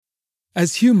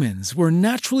As humans, we're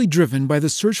naturally driven by the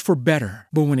search for better.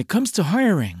 But when it comes to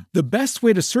hiring, the best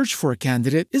way to search for a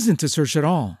candidate isn't to search at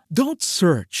all. Don't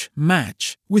search,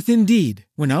 match with Indeed.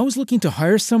 When I was looking to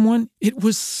hire someone, it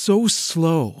was so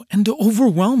slow and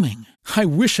overwhelming. I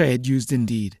wish I had used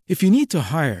Indeed. If you need to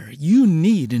hire, you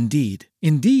need Indeed.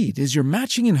 Indeed is your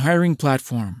matching and hiring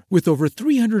platform with over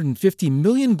 350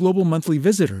 million global monthly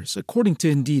visitors, according to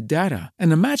Indeed data,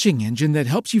 and a matching engine that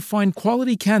helps you find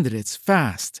quality candidates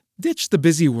fast. Ditch the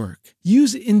busy work.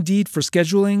 Use Indeed for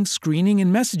scheduling, screening,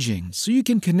 and messaging so you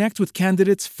can connect with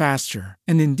candidates faster.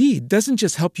 And Indeed doesn't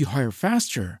just help you hire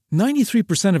faster.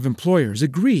 93% of employers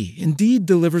agree Indeed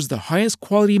delivers the highest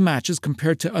quality matches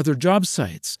compared to other job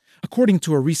sites, according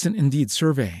to a recent Indeed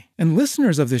survey. And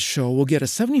listeners of this show will get a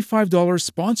 $75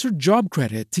 sponsored job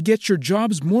credit to get your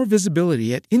jobs more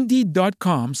visibility at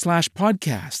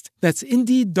Indeed.com/podcast. That's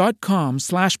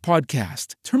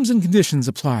Indeed.com/podcast. Terms and conditions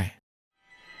apply.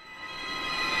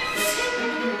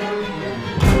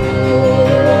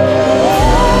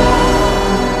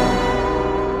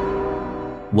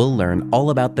 We'll learn all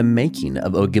about the making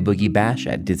of Oogie Boogie Bash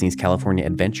at Disney's California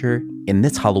Adventure in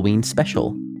this Halloween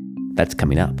special. That's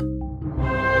coming up.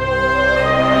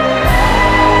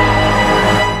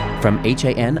 From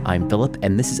HAN, I'm Philip,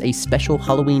 and this is a special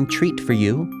Halloween treat for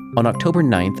you. On October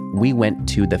 9th, we went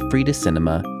to the Frida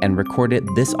Cinema and recorded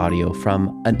this audio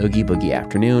from an Oogie Boogie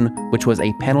afternoon, which was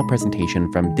a panel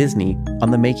presentation from Disney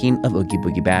on the making of Oogie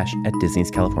Boogie Bash at Disney's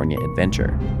California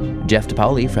Adventure. Jeff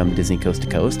DePaoli from Disney Coast to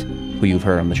Coast, who you've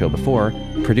heard on the show before,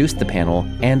 produced the panel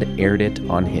and aired it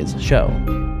on his show.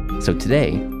 So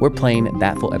today, we're playing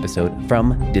that full episode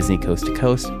from Disney Coast to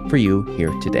Coast for you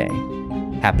here today.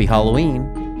 Happy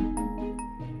Halloween!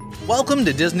 Welcome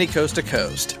to Disney Coast to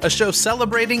Coast, a show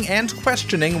celebrating and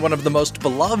questioning one of the most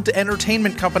beloved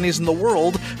entertainment companies in the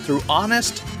world through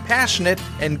honest, passionate,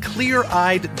 and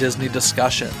clear-eyed Disney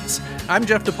discussions. I'm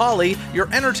Jeff DePaoli,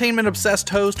 your entertainment-obsessed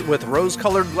host with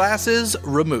rose-colored glasses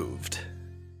removed.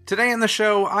 Today on the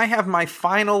show, I have my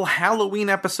final Halloween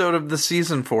episode of the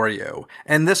season for you,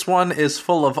 and this one is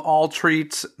full of all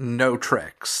treats, no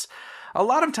tricks. A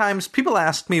lot of times, people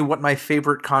ask me what my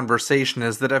favorite conversation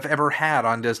is that I've ever had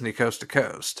on Disney Coast to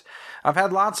Coast. I've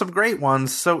had lots of great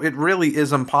ones, so it really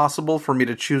is impossible for me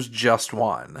to choose just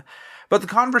one. But the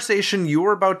conversation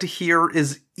you're about to hear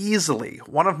is easily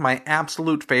one of my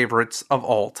absolute favorites of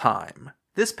all time.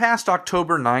 This past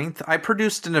October 9th, I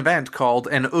produced an event called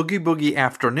an Oogie Boogie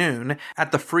Afternoon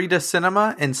at the Frida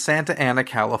Cinema in Santa Ana,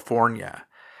 California.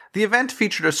 The event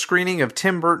featured a screening of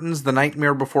Tim Burton's The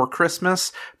Nightmare Before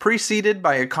Christmas, preceded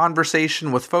by a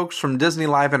conversation with folks from Disney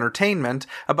Live Entertainment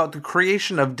about the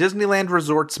creation of Disneyland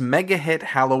Resort's mega-hit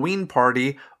Halloween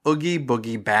party, Oogie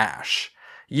Boogie Bash.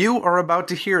 You are about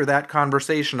to hear that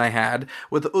conversation I had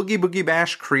with Oogie Boogie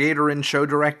Bash creator and show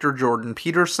director Jordan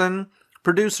Peterson,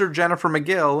 producer Jennifer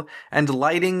McGill, and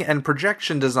lighting and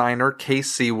projection designer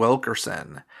Casey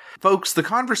Wilkerson. Folks, the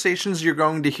conversations you're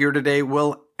going to hear today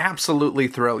will absolutely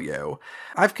thrill you.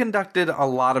 I've conducted a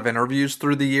lot of interviews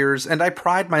through the years, and I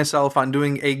pride myself on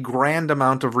doing a grand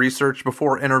amount of research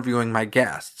before interviewing my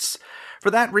guests. For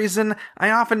that reason,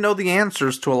 I often know the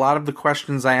answers to a lot of the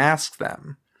questions I ask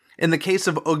them. In the case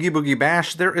of Oogie Boogie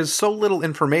Bash, there is so little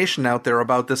information out there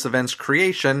about this event's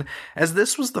creation, as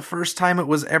this was the first time it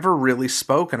was ever really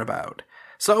spoken about.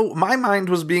 So my mind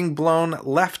was being blown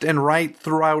left and right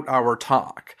throughout our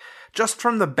talk. Just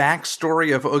from the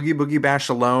backstory of Oogie Boogie Bash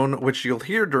alone, which you'll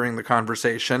hear during the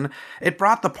conversation, it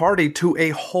brought the party to a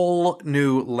whole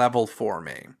new level for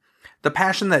me. The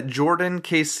passion that Jordan,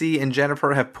 Casey, and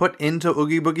Jennifer have put into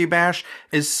Oogie Boogie Bash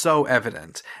is so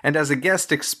evident, and as a guest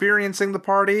experiencing the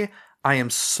party, I am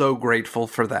so grateful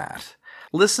for that.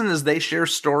 Listen as they share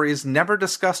stories never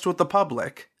discussed with the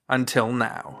public until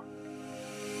now.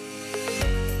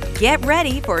 Get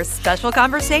ready for a special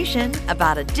conversation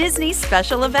about a Disney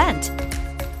special event.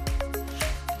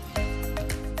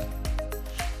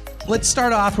 Let's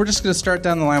start off. We're just going to start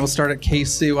down the line. We'll start at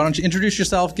Casey. Why don't you introduce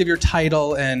yourself, give your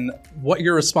title, and what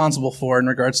you're responsible for in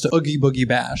regards to Oogie Boogie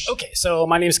Bash. Okay, so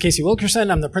my name is Casey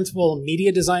Wilkerson. I'm the principal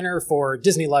media designer for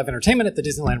Disney Live Entertainment at the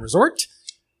Disneyland Resort.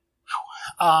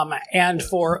 And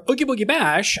for Oogie Boogie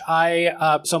Bash,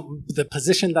 so the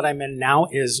position that I'm in now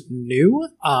is new.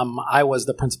 I was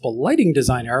the principal lighting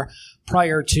designer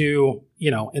prior to,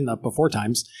 in the before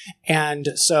times. And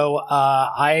so,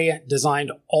 I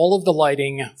designed all of the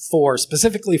lighting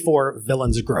specifically for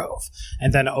Villains Grove,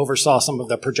 and then oversaw some of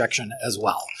the projection as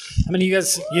well. How many of you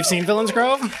guys, you've seen Villains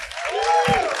Grove?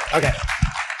 Okay.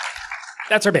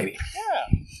 That's our baby.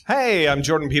 Hey, I'm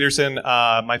Jordan Peterson.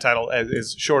 My title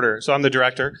is shorter, so I'm the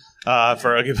director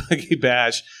for Oogie Boogie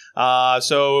Bash.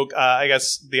 I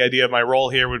guess the idea of my role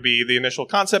here would be the initial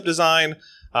concept design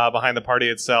behind the party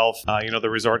itself. The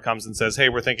resort comes and says, hey,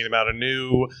 we're thinking about a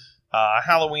new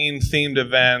Halloween-themed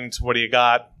event. What do you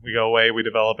got? We go away, we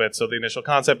develop it. So the initial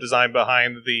concept design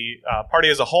behind the party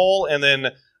as a whole, and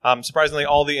then surprisingly,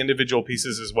 all the individual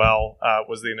pieces as well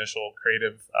was the initial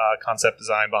creative concept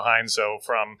design behind. So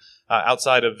from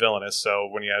outside of Villainous, so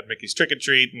when you had Mickey's Trick or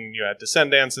Treat and you had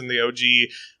Descendants in the OG,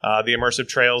 the immersive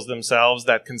trails themselves,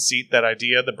 that conceit, that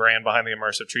idea, the brand behind the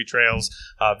immersive tree trails,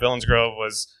 Villains Grove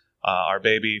was our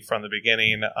baby from the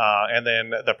beginning, and then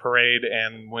the parade,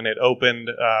 and when it opened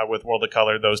with World of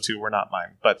Color, those two were not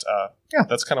mine. But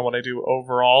that's kind of what I do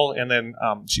overall, and then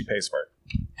she pays for it.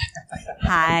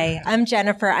 Hi, I'm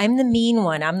Jennifer. I'm the mean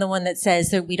one. I'm the one that says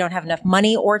that we don't have enough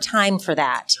money or time for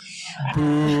that.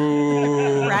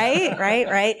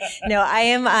 Right. No, I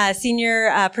am a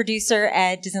senior producer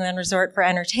at Disneyland Resort for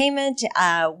Entertainment.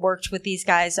 Worked with these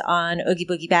guys on Oogie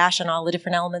Boogie Bash and all the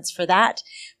different elements for that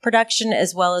production,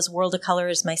 as well as World of Color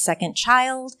is my second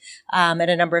child, and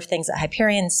a number of things at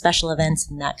Hyperion, special events,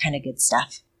 and that kind of good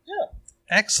stuff. Yeah.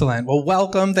 Excellent. Well,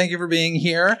 welcome. Thank you for being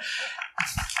here.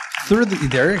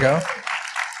 There you go.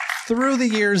 Through the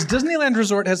years, Disneyland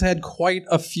Resort has had quite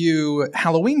a few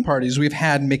Halloween parties. We've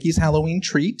had Mickey's Halloween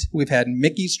Treat. We've had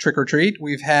Mickey's Trick or Treat.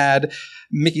 We've had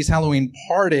Mickey's Halloween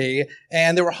Party.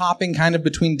 And they were hopping kind of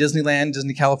between Disneyland,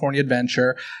 Disney California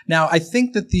Adventure. Now, I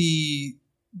think that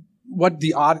what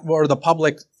the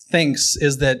public thinks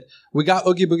is that we got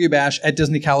Oogie Boogie Bash at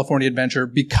Disney California Adventure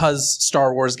because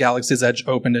Star Wars Galaxy's Edge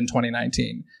opened in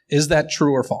 2019. Is that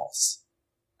true or false?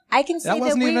 I can say that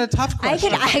wasn't even a tough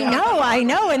question. I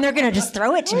know, and they're going to just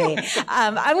throw it to me.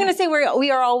 I'm going to say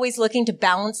we are always looking to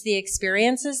balance the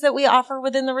experiences that we offer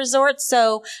within the resort.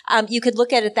 So you could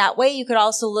look at it that way. You could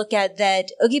also look at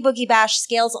that Oogie Boogie Bash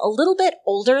scales a little bit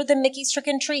older than Mickey's Trick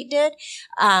and Treat did.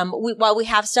 While we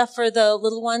have stuff for the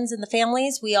little ones and the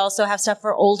families, we also have stuff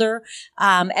for older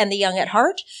and the young at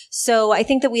heart. So I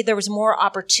think that there was more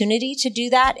opportunity to do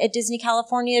that at Disney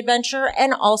California Adventure,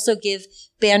 and also give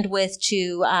bandwidth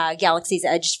to Galaxy's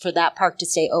Edge for that park to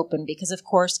stay open, because of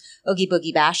course Oogie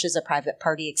Boogie Bash is a private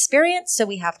party experience, so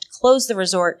we have to close the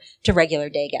resort to regular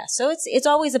day guests. So it's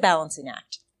always a balancing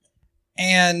act.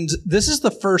 And this is the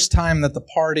first time that the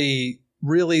party,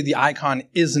 really the icon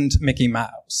isn't Mickey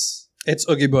Mouse. It's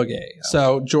Oogie Boogie.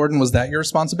 So, Jordan, was that your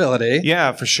responsibility?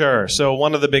 Yeah, for sure. So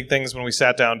one of the big things when we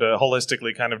sat down to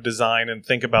holistically kind of design and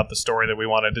think about the story that we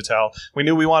wanted to tell, we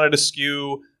knew we wanted to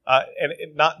skew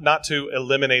and not to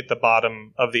eliminate the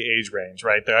bottom of the age range,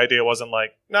 right? The idea wasn't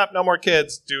like, no more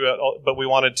kids, do it, but we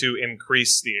wanted to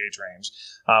increase the age range.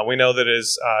 We know that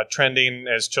as trending,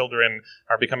 as children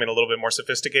are becoming a little bit more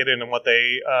sophisticated in what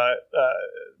they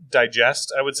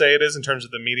digest, I would say it is, in terms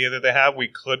of the media that they have, we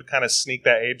could kind of sneak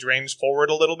that age range forward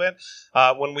a little bit.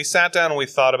 When we sat down and we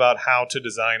thought about how to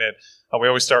design it, we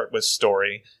always start with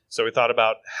story. So we thought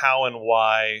about how and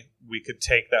why we could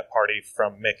take that party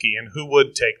from Mickey, and who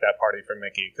would take that party from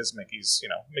Mickey, because Mickey's,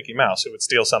 Mickey Mouse, who would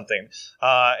steal something.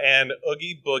 And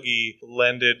Oogie Boogie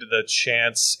lended the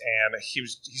chance, and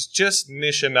he's just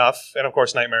niche enough. And of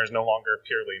course, Nightmare is no longer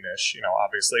purely niche,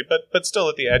 obviously, but still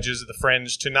at the edges of the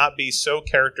fringe, to not be so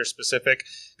character specific.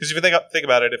 Because if you think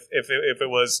about it, if it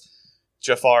was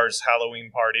Jafar's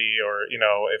Halloween Party, or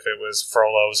if it was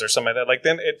Frollo's or something like that, like,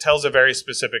 then it tells a very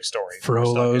specific story.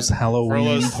 Frollo's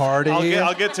Halloween Party.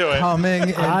 I'll get to it. Coming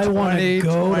in I want to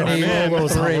go to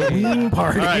Frollo's Halloween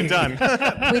Party. All right, done.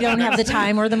 We don't have the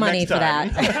time or the money for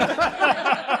that.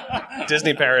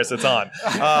 Disney Paris, it's on.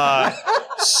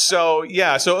 So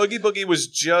Oogie Boogie was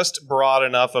just broad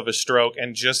enough of a stroke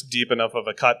and just deep enough of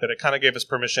a cut that it kind of gave us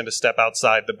permission to step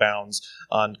outside the bounds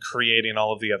on creating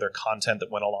all of the other content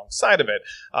that went alongside of it.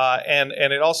 And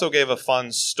it also gave a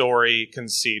fun story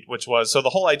conceit, which was, so the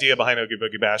whole idea behind Oogie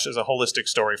Boogie Bash is a holistic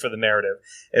story for the narrative,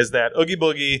 is that Oogie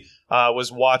Boogie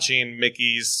was watching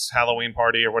Mickey's Halloween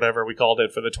Party, or whatever we called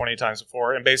it for the 20 times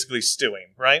before, and basically stewing,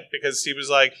 right? Because he was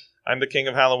like, I'm the king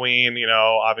of Halloween,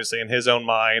 obviously in his own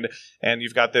mind. And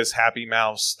you've got this happy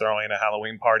mouse throwing a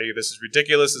Halloween party. This is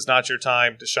ridiculous. It's not your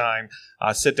time to shine.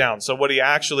 Sit down. So what he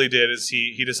actually did is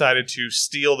he decided to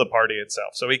steal the party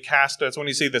itself. So he cast, that's when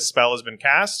you see the spell has been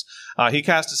cast. He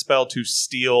cast a spell to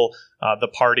steal the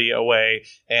party away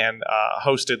and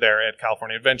hosted there at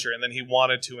California Adventure. And then he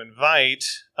wanted to invite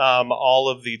all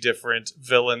of the different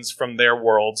villains from their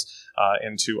worlds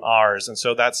into ours. And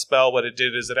so that spell, what it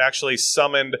did is it actually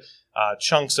summoned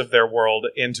chunks of their world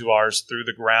into ours through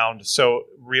the ground. So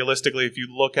realistically, if you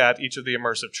look at each of the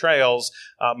immersive trails,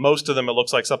 most of them, it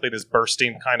looks like something is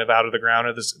bursting kind of out of the ground.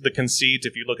 Or the conceit,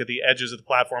 if you look at the edges of the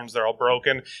platforms, they're all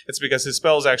broken. It's because his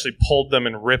spells actually pulled them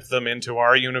and ripped them into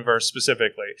our universe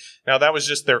specifically. Now, that was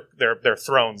just their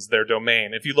thrones, their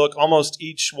domain. If you look, almost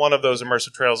each one of those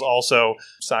immersive trails, also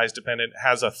size dependent,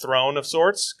 has a throne of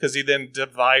sorts, because he then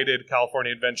divided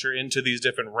California Adventure into these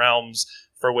different realms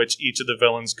for which each of the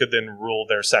villains could then rule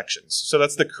their sections. So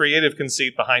that's the creative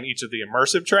conceit behind each of the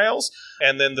immersive trails.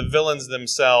 And then the villains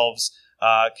themselves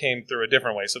came through a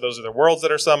different way. So those are the worlds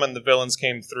that are summoned. The villains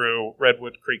came through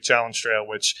Redwood Creek Challenge Trail,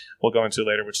 which we'll go into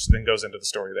later, which then goes into the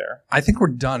story there. I think we're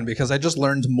done because I just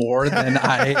learned more than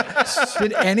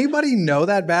Did anybody know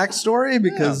that backstory?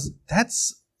 Because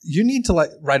you need to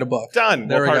write a book. Done.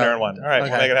 There we'll we go. partner in one. All right,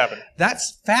 we'll make it happen.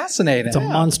 That's fascinating. It's a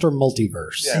monster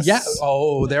multiverse. Yes. Yeah.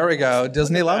 Oh, there we go.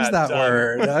 Disney loves that done.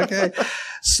 word. Okay.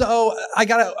 So I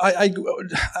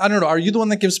don't know. Are you the one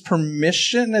that gives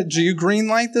permission? Do you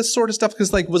greenlight this sort of stuff?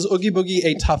 Because was Oogie Boogie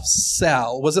a tough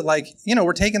sell? Was it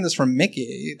we're taking this from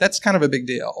Mickey? That's kind of a big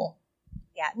deal.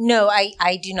 Yeah, no,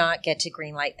 I do not get to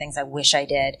greenlight things. I wish I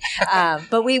did.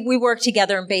 But we work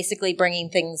together and basically bringing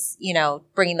things,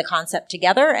 bringing the concept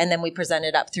together, and then we present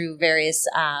it up through various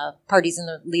parties in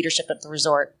the leadership at the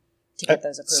resort to get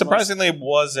those approvals. Surprisingly, it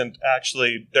wasn't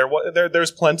actually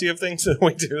there's plenty of things that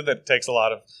we do that takes a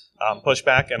lot of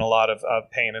pushback and a lot of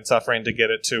pain and suffering to get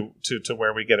it to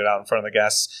where we get it out in front of the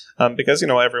guests, because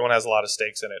everyone has a lot of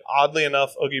stakes in it. Oddly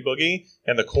enough, Oogie Boogie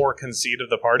and the core conceit of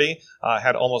the party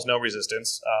had almost no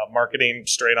resistance. Marketing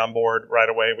straight on board right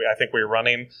away. I think we were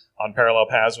running on parallel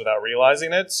paths without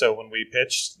realizing it. So when we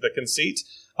pitched the conceit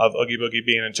of Oogie Boogie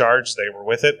being in charge, they were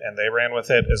with it and they ran with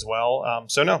it as well.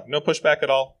 So no pushback at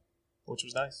all, which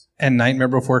was nice. And Nightmare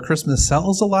Before Christmas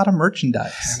sells a lot of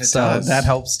merchandise. So does. that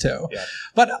helps too. Yeah.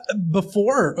 But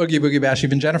before Oogie Boogie Bash,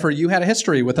 even Jennifer, you had a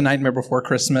history with the Nightmare Before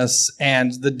Christmas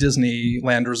and the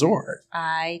Disneyland Resort.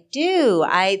 I do.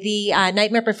 The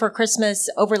Nightmare Before Christmas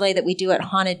overlay that we do at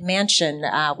Haunted Mansion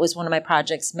was one of my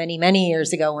projects many, many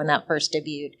years ago when that first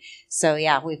debuted. So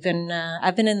yeah, I've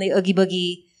been in the Oogie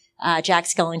Boogie Jack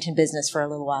Skellington business for a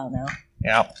little while now.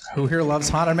 Yeah. Who here loves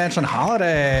Haunted Mansion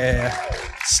Holiday?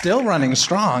 Still running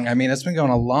strong. I mean, it's been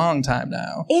going a long time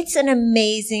now. It's an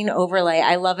amazing overlay.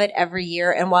 I love it every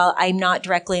year. And while I'm not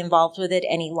directly involved with it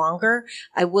any longer,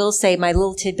 I will say my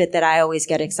little tidbit that I always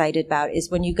get excited about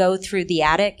is when you go through the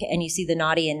attic and you see the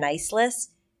naughty and nice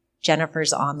list,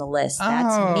 Jennifer's on the list.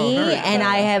 That's me. And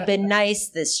I have been nice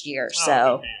this year.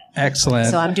 So excellent.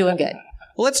 So I'm doing good.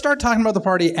 Well, let's start talking about the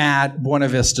party at Buena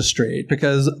Vista Street,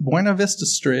 because Buena Vista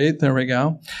Street, there we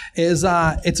go, is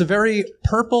it's a very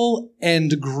purple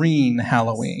and green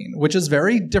Halloween, which is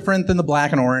very different than the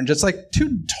black and orange. It's like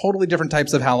two totally different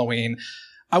types of Halloween.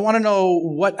 I want to know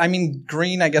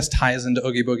green, I guess, ties into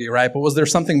Oogie Boogie, right? But was there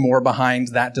something more behind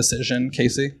that decision,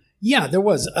 Casey? Yeah, there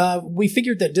was. We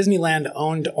figured that Disneyland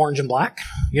owned orange and black.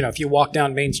 If you walk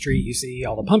down Main Street, you see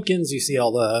all the pumpkins, you see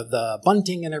all the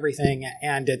bunting and everything,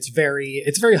 and it's very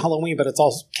Halloween, but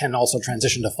can also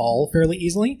transition to fall fairly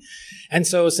easily. And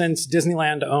so, since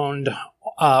Disneyland owned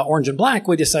orange and black,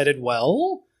 we decided,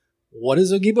 well, what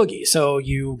is Oogie Boogie? So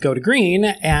you go to green,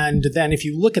 and then if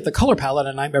you look at the color palette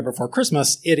in Nightmare Before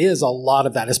Christmas, it is a lot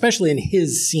of that, especially in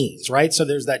his scenes, right? So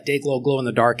there's that day glow in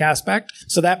the dark aspect.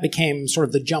 So that became sort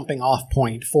of the jumping off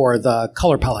point for the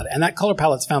color palette. And that color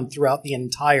palette's found throughout the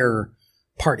entire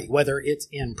party, whether it's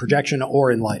in projection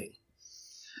or in lighting.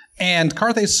 And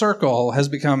Carthay Circle has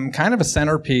become kind of a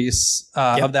centerpiece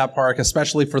of that park,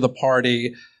 especially for the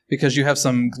party, because you have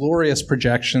some glorious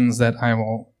projections that I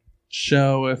will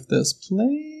show if this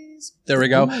plays. There we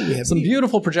go. Some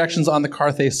beautiful projections on the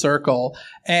Carthay Circle.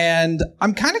 And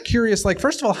I'm kind of curious,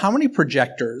 first of all, how many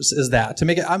projectors is that? To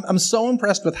make it, I'm so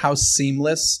impressed with how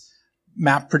seamless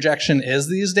map projection is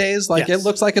these days. It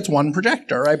looks like it's one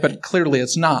projector, right? But clearly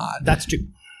it's not. That's two.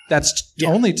 That's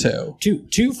only two.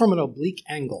 Two from an oblique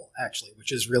angle, actually,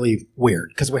 which is really weird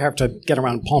because we have to get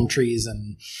around palm trees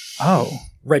and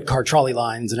red car trolley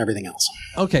lines and everything else.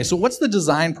 Okay, so what's the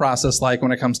design process like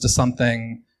when it comes to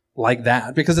something like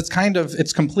that? Because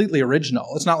it's completely original.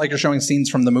 It's not like you're showing scenes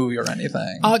from the movie or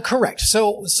anything. Correct.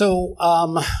 So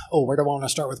where do I want to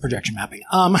start with projection mapping?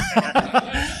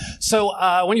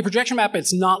 So when you projection map,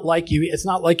 it's not like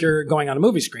you're going on a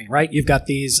movie screen, right? You've got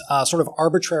these sort of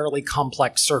arbitrarily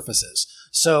complex surfaces.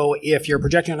 So if you're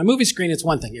projecting on a movie screen, it's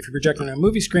one thing. If you're projecting on a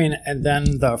movie screen and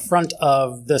then the front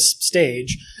of this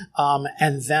stage,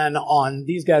 and then on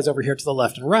these guys over here to the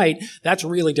left and right, that's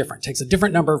really different. It takes a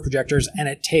different number of projectors, and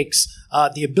it takes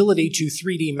the ability to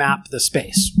 3D map the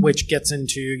space, which gets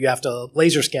into, you have to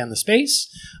laser scan the space,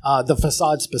 the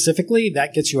facade specifically,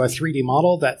 that gets you a 3D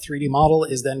model. That 3D model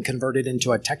is then converted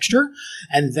into a texture,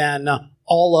 and then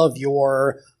all of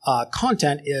your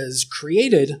content is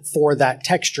created for that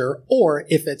texture, or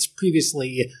if it's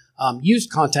previously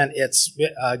used content, it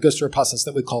goes through a process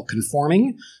that we call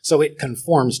conforming, so it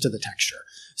conforms to the texture.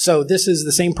 So this is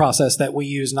the same process that we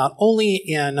use not only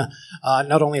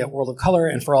at World of Color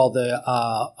and for all the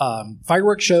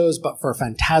fireworks shows, but for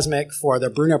Fantasmic, for the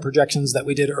Bruno projections that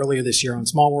we did earlier this year on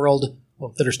Small World,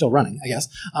 well, that are still running, I guess,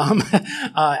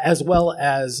 as well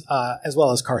as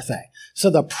Carthay. So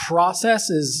the process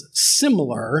is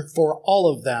similar for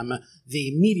all of them.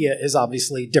 The media is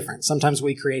obviously different. Sometimes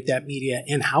we create that media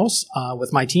in-house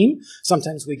with my team.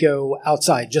 Sometimes we go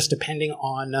outside, just depending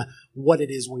on what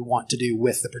it is we want to do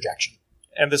with the projection.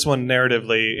 And this one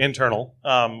narratively internal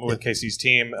with Casey's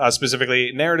team.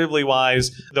 Specifically, narratively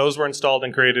wise, those were installed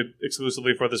and created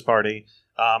exclusively for this party.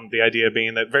 The idea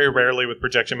being that very rarely with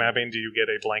projection mapping do you get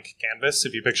a blank canvas.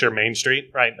 If you picture Main Street,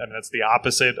 right? I mean, that's the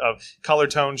opposite of color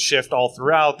tones shift all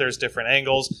throughout. There's different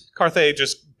angles. Carthay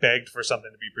just begged for something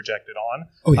to be projected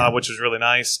on, which was really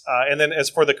nice. And then as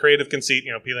for the creative conceit,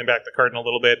 peeling back the curtain a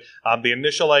little bit, the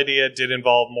initial idea did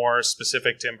involve more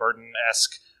specific Tim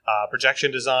Burton-esque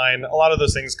projection design. A lot of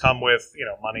those things come with,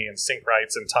 money and sync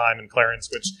rights and time and clearance,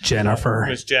 which Jen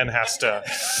has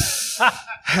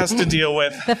to deal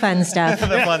with. The fun stuff.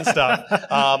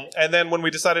 And then when we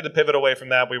decided to pivot away from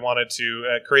that, we wanted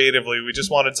to creatively, we just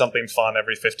wanted something fun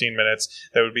every 15 minutes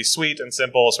that would be sweet and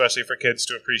simple, especially for kids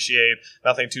to appreciate,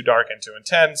 nothing too dark and too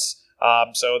intense.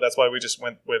 So that's why we just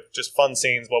went with just fun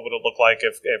scenes. What would it look like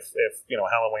if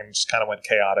Halloween just kind of went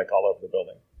chaotic all over the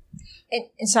building?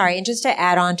 And just to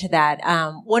add on to that,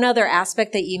 one other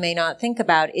aspect that you may not think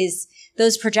about is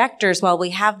those projectors, while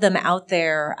we have them out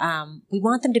there, we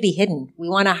want them to be hidden. We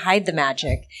want to hide the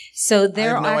magic. So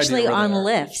they're actually on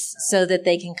lifts so that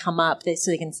they can come up,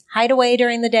 so they can hide away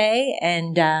during the day,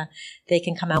 and they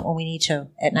can come out when we need to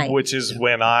at night. Which is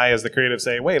when I, as the creative,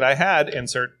 say, wait, I had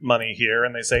insert money here.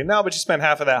 And they say, no, but you spent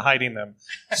half of that hiding them.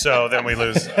 So then we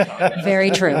lose.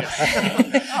 Very true.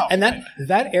 And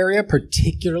that area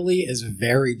particularly is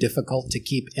very difficult to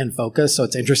keep in focus. So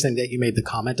it's interesting that you made the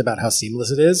comment about how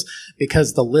seamless it is,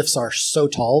 because the lifts are so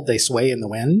tall, they sway in the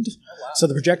wind. Oh, wow. So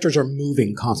the projectors are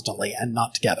moving constantly and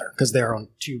not together because they're on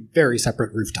two very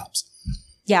separate rooftops.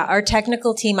 Yeah, our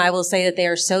technical team, I will say that they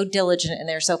are so diligent and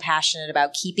they're so passionate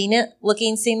about keeping it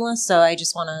looking seamless. So I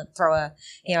just want to throw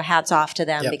hats off to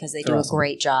them because they do a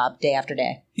great job day after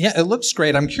day. Yeah, it looks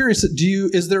great. I'm curious, do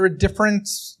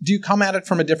you come at it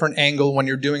from a different angle when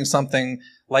you're doing something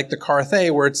like the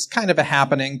Carthay, where it's kind of a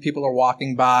happening, people are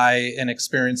walking by and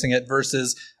experiencing it,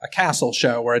 versus a castle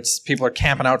show where people are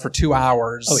camping out for 2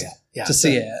 hours to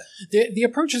see it? The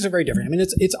approaches are very different. I mean,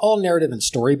 it's all narrative and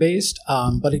story based,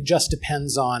 but it just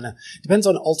depends on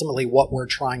ultimately what we're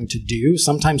trying to do.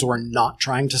 Sometimes we're not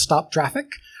trying to stop traffic.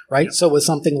 Right. Yep. So with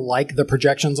something like the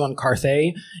projections on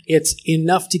Carthay, it's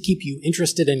enough to keep you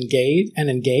interested and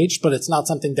engaged, but it's not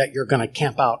something that you're going to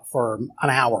camp out for an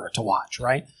hour to watch.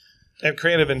 Right. And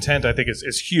creative intent, I think,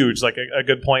 is huge, like a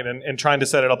good point. And trying to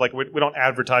set it up, like we don't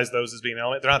advertise those as being an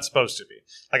element. They're not supposed to be.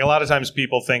 Like a lot of times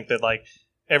people think that like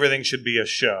everything should be a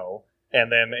show. And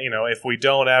then, if we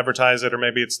don't advertise it, or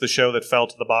maybe it's the show that fell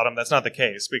to the bottom, that's not the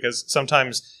case, because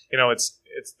sometimes,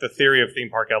 it's the theory of theme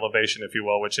park elevation, if you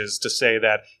will, which is to say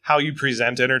that how you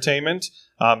present entertainment,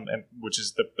 and which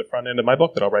is the front end of my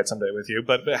book that I'll write someday with you,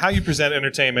 but how you present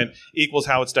entertainment equals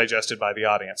how it's digested by the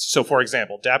audience. So, for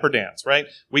example, Dapper Dans, right?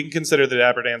 We can consider the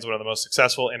Dapper Dans one of the most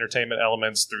successful entertainment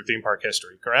elements through theme park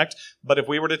history, correct? But if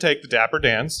we were to take the Dapper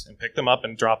Dans and pick them up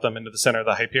and drop them into the center of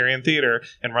the Hyperion Theater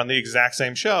and run the exact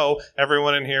same show,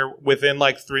 everyone in here within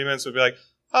like 3 minutes would be like,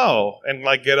 oh, and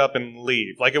like get up and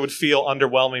leave. Like it would feel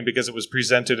underwhelming because it was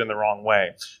presented in the wrong way.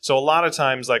 So a lot of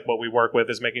times, like what we work with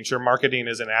is making sure marketing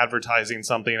isn't advertising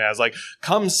something as like,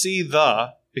 come see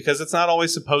because it's not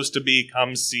always supposed to be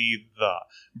come see the.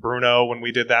 Bruno, when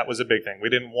we did that, was a big thing. We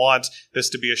didn't want this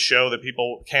to be a show that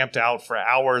people camped out for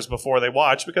hours before they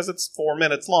watched, because it's 4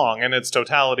 minutes long in its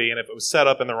totality. And if it was set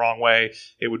up in the wrong way,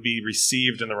 it would be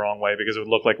received in the wrong way because it would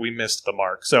look like we missed the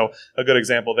mark. So a good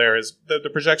example there is the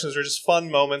projections are just fun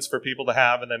moments for people to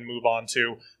have and then move on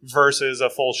to, versus a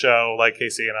full show like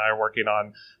Casey and I are working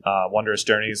on. Wondrous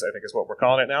Journeys, I think is what we're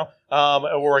calling it now.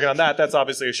 We're working on that. That's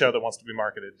obviously a show that wants to be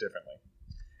marketed differently.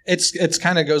 It's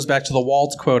kind of goes back to the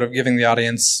Walt quote of giving the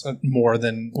audience more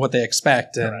than what they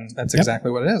expect, and that's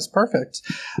exactly what it is. Perfect.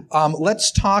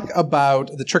 Let's talk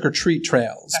about the trick-or-treat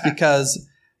trails, because,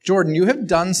 Jordan, you have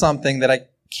done something that I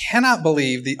cannot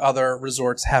believe the other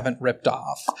resorts haven't ripped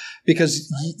off, because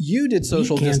you did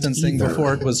social distancing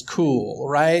before it was cool,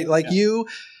 right? Like you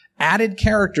added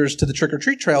characters to the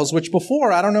trick-or-treat trails, which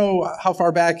before, I don't know how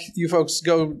far back you folks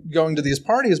going to these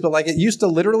parties, but like it used to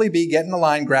literally be get in a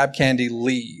line, grab candy,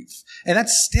 leave. And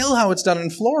that's still how it's done in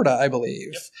Florida, I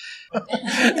believe.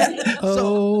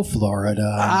 So,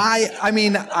 Florida. I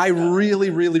mean, I really,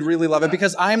 really, really love it,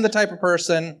 because I'm the type of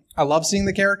person, I love seeing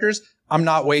the characters. I'm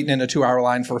not waiting in a 2-hour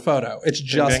line for a photo. It's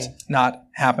just not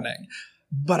happening.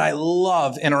 But I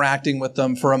love interacting with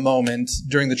them for a moment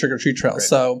during the trick-or-treat trail. Great.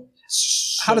 So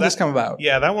how did this come about?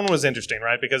 Yeah, that one was interesting,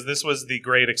 right? Because this was the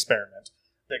great experiment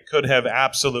that could have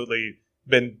absolutely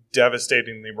been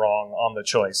devastatingly wrong on the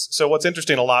choice. So what's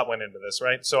interesting, a lot went into this,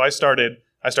 right? So I started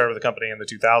with the company in the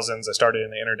 2000s. I started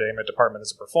in the entertainment department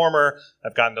as a performer.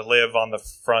 I've gotten to live on the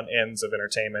front ends of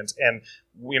entertainment. And,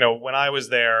 you know, when I was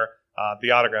there,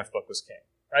 the autograph book was king,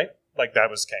 right? Like that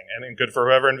was king, and good for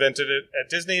whoever invented it at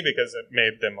Disney, because it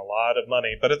made them a lot of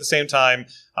money. But at the same time,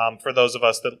 for those of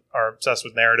us that are obsessed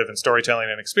with narrative and storytelling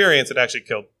and experience, it actually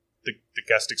killed the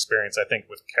guest experience, I think,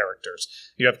 with characters.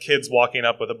 You have kids walking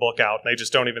up with a book out, and they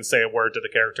just don't even say a word to the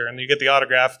character. And you get the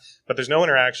autograph, but there's no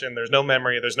interaction, there's no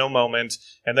memory, there's no moment.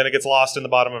 And then it gets lost in the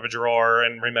bottom of a drawer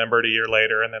and remembered a year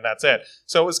later, and then that's it.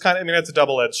 So it was kind of, I mean, it's a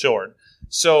double-edged sword.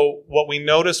 So what we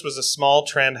noticed was a small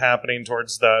trend happening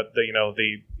towards the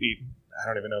I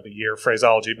don't even know the year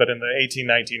phraseology, but in the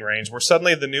 18-19 range, where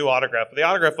suddenly the autograph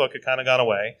book had kind of gone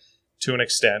away to an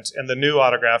extent, and the new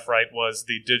autograph, right, was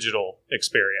the digital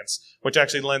experience, which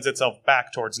actually lends itself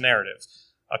back towards narrative.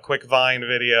 A quick Vine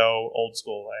video, old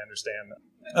school, I understand.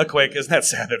 Isn't that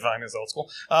sad that Vine is old school?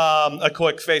 A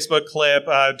quick Facebook clip,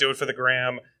 do it for the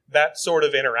gram, that sort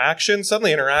of interaction.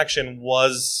 Suddenly interaction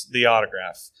was the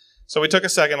autograph. So we took a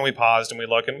second and we paused and we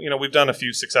looked, and, you know, we've done a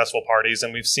few successful parties,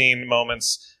 and we've seen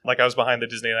moments like I was behind the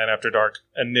Disneyland After Dark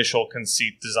initial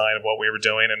conceit design of what we were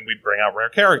doing, and we'd bring out rare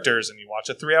characters, and you watch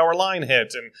a 3-hour line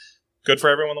hit, and good for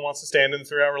everyone that wants to stand in the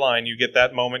 3-hour line. You get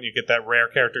that moment, you get that rare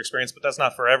character experience, but that's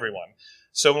not for everyone.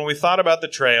 So when we thought about the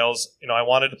trails, you know, I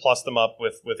wanted to plus them up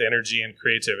with energy and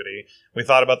creativity. We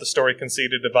thought about the story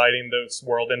conceit of dividing this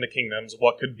world into kingdoms.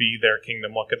 What could be their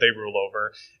kingdom? What could they rule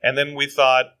over? And then we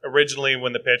thought, originally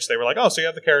when the pitch, they were like, oh, so you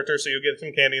have the character, so you get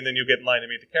some candy, and then you get in line to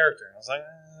meet the character. And I was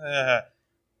like,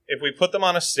 if we put them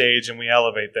on a stage and we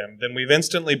elevate them, then we've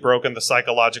instantly broken the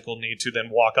psychological need to then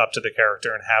walk up to the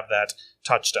character and have that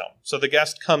touchstone. So the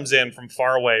guest comes in from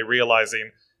far away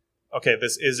realizing, okay,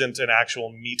 this isn't an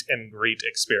actual meet and greet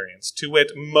experience. To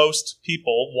wit, most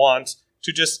people want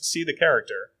to just see the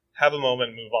character, have a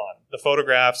moment, move on. The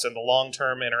photographs and the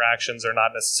long-term interactions are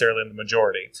not necessarily in the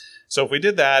majority. So if we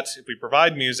did that, if we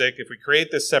provide music, if we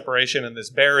create this separation and this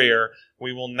barrier,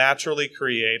 we will naturally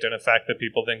create an effect that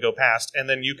people then go past, and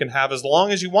then you can have as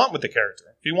long as you want with the character.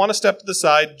 If you want to step to the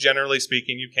side, generally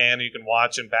speaking, you can. You can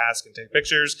watch and bask and take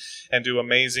pictures and do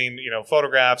amazing, you know,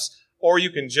 photographs. Or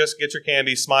you can just get your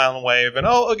candy, smile and wave, and,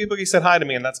 oh, Oogie Boogie said hi to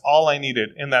me, and that's all I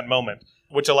needed in that moment,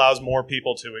 which allows more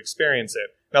people to experience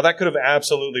it. Now, that could have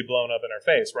absolutely blown up in our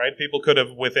face, right? People could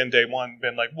have, within day one,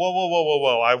 been like,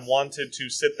 whoa. I wanted to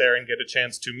sit there and get a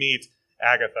chance to meet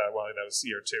Agatha. Well, that was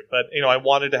year 2. But, you know, I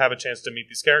wanted to have a chance to meet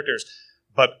these characters.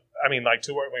 But, I mean, like,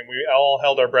 when we all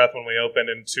held our breath when we opened,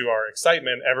 and to our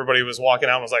excitement, everybody was walking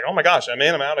out and was like, oh my gosh, I'm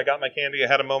in, I'm out, I got my candy, I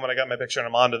had a moment, I got my picture, and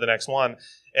I'm on to the next one.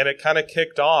 And it kind of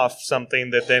kicked off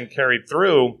something that then carried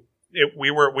through. We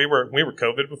were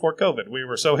COVID before COVID. We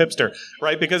were so hipster,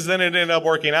 right? Because then it ended up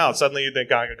working out. Suddenly you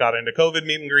got into COVID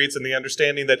meet and greets, and the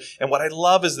understanding that, and what I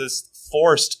love is this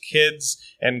forced kids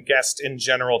and guests in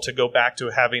general to go back to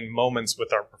having moments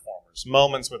with our performers,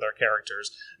 moments with our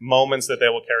characters, moments that they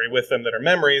will carry with them that are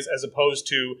memories, as opposed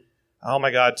to, oh my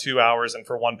God, 2 hours and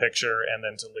for one picture and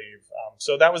then to leave.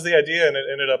 So that was the idea, and it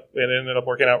ended up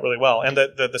working out really well. And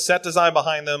the set design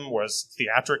behind them was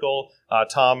theatrical.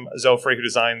 Tom Zofrey, who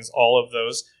designs all of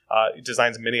those,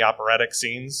 designs mini operatic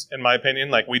scenes, in my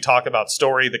opinion. Like, we talk about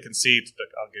story, the conceit.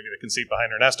 I'll give you the conceit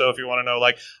behind Ernesto if you want to know.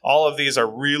 Like, all of these are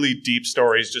really deep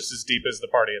stories, just as deep as the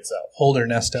party itself. Hold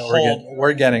Ernesto.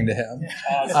 We're getting to him.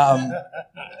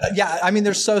 Yeah, I mean,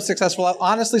 they're so successful.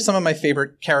 Honestly, some of my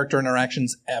favorite character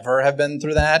interactions ever have been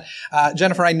through that.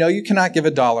 Jennifer, I know you cannot give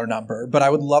a dollar number, but I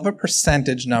would love a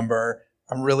percentage number.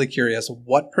 I'm really curious.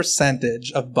 What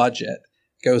percentage of budget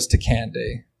goes to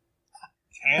candy?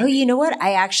 Oh, you know what?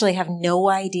 I actually have no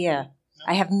idea.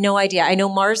 I have no idea. I know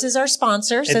Mars is our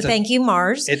sponsor, so thank you,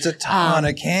 Mars. It's a ton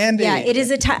of candy. Yeah, it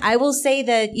is a ton. I will say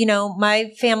that,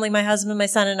 my family, my husband, my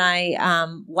son, and I,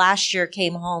 last year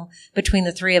came home between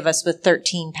the three of us with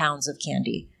 13 pounds of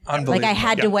candy. Unbelievable. Like I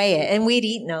had to weigh it, and we'd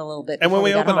eaten a little bit. And when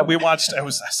we opened up, we watched. It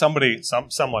was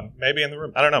someone, maybe in the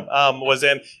room, I don't know, was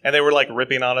in, and they were like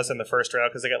ripping on us in the first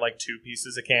round because they got like 2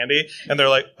 pieces of candy, and they're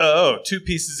like, "Oh, 2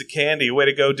 pieces of candy, way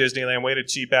to go, Disneyland, way to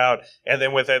cheap out." And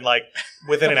then within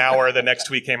an hour, the next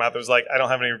tweet came out that was like, "I don't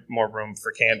have any more room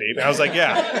for candy." And I was like,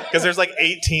 "Yeah," because there's like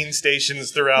 18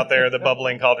 stations throughout there, the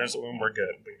bubbling cauldrons. We're good.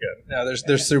 No,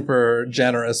 they're super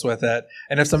generous with it.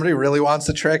 And if somebody really wants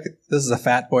the trick, this is a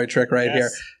fat boy trick right here.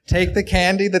 Take the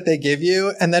candy that they give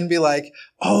you and then be like,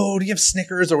 "Oh, do you have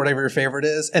Snickers or whatever your favorite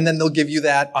is?" And then they'll give you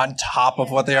that on top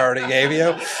of what they already gave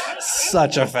you.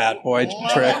 Such a fat boy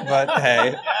trick, but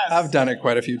hey, I've done it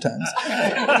quite a few times.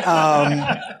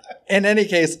 In any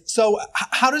case, so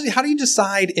how do you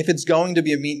decide if it's going to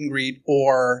be a meet and greet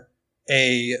or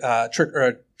a trick or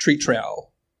a treat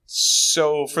trail?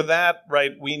 So for that,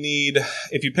 right, we need,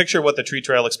 if you picture what the treat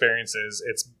trail experience is,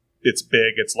 it's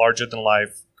big, it's larger than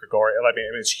life. Gregorian, I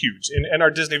mean, it's huge. And our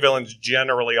Disney villains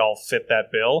generally all fit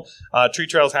that bill.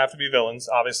 Treat trails have to be villains.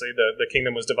 Obviously, the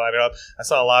kingdom was divided up. I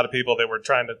saw a lot of people that were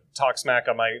trying to talk smack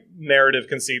on my narrative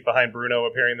conceit behind Bruno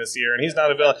appearing this year, and he's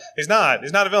not a villain. He's not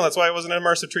a villain. That's why it wasn't an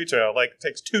immersive treat trail. Like, it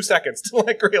takes 2 seconds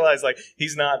to realize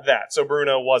he's not that. So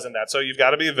Bruno wasn't that. So you've got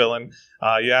to be a villain.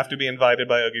 You have to be invited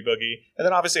by Oogie Boogie, and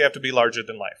then obviously you have to be larger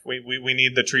than life. We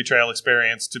need the treat trail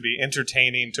experience to be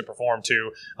entertaining to perform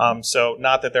to. So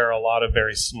not that there are a lot of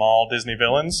very small Disney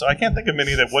villains, so I can't think of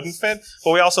many that wouldn't fit,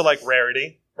 but we also like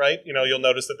rarity, right? You'll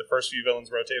notice that the first few villains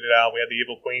rotated out. We had the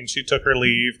evil queen. She took her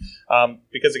leave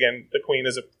because, again, the queen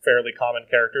is a fairly common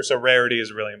character, so rarity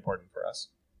is really important for us.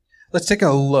 Let's take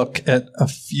a look at a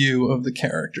few of the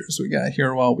characters we got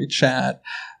here while we chat.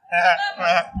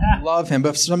 Love him.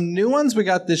 But some new ones we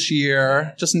got this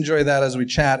year. Just enjoy that as we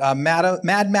chat.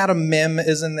 Mad Madam Mim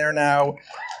is in there now.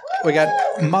 We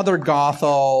got Mother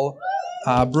Gothel.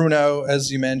 Bruno,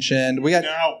 as you mentioned. We got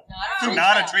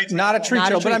not a treat trail. Not a treat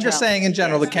trail, but I'm just saying in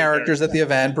general, the characters at the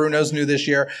event. Bruno's new this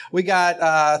year. We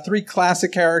got 3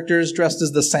 classic characters dressed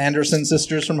as the Sanderson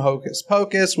sisters from Hocus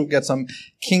Pocus. We've got some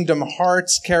Kingdom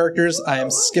Hearts characters. I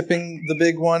am skipping the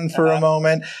big one for a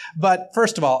moment. But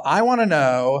first of all, I want to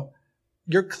know,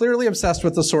 you're clearly obsessed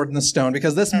with the Sword in the Stone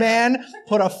because this man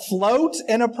put a float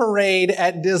in a parade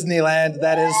at Disneyland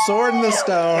that is Sword in the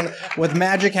Stone with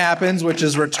Magic Happens, which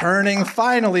is returning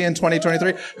finally in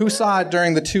 2023. Who saw it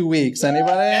during the 2 weeks?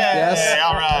 Anybody? Yes?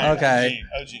 All right. Okay.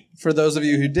 OG. For those of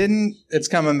you who didn't, it's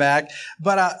coming back.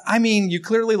 But, you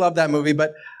clearly love that movie,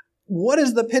 but what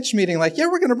is the pitch meeting like? Yeah,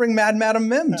 we're going to bring Mad Madam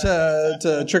Mim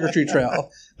to Trick or Treat Trail.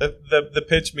 The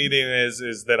pitch meeting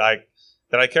is that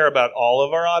I care about all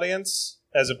of our audience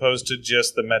as opposed to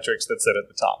just the metrics that sit at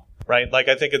the top, right?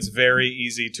 I think it's very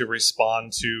easy to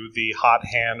respond to the hot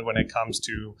hand when it comes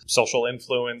to social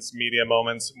influence, media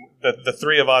moments. The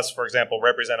 3 of us, for example,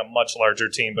 represent a much larger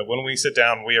team, but when we sit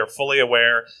down, we are fully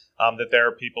aware that there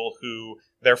are people who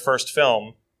their first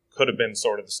film could have been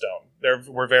Sword in the Stone.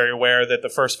 We're very aware that the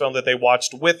first film that they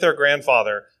watched with their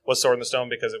grandfather was Sword in the Stone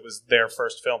because it was their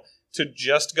first film. To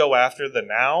just go after the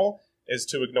now is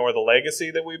to ignore the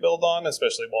legacy that we build on,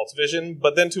 especially Walt's vision,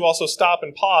 but then to also stop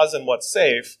and pause, and what's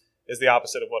safe is the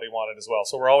opposite of what he wanted as well.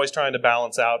 So we're always trying to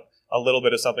balance out a little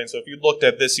bit of something. So if you looked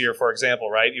at this year, for example,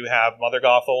 right, you have Mother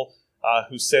Gothel,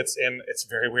 who sits in, it's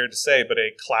very weird to say, but a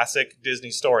classic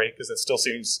Disney story, because it still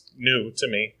seems new to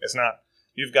me. It's not.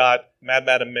 You've got Mad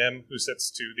Madam Mim, who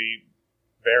sits to the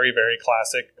very, very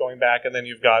classic going back. And then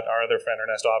you've got our other friend,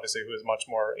 Ernesto, obviously, who is much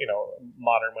more,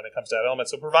 modern when it comes to that element.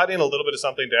 So providing a little bit of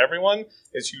something to everyone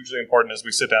is hugely important as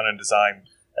we sit down and design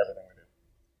everything we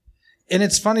do. And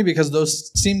it's funny because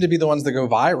those seem to be the ones that go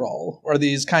viral, or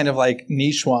these kind of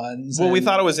niche ones. Well, we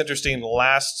thought it was interesting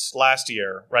last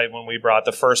year, right, when we brought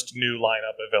the first new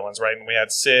lineup of villains, right? And we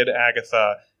had Sid,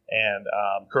 Agatha, and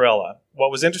Cruella.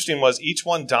 What was interesting was each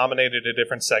one dominated a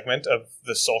different segment of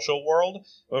the social world.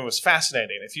 It was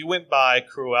fascinating. If you went by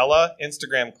Cruella,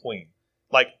 Instagram queen.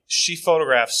 She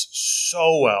photographs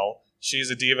so well. She's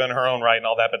a diva in her own right and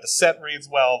all that, but the set reads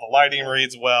well, the lighting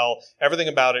reads well. Everything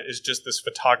about it is just this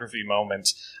photography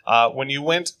moment. When you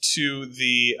went to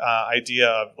the idea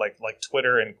of like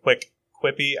Twitter and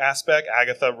quippy aspect,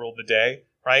 Agatha ruled the day.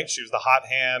 Right? She was the hot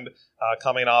hand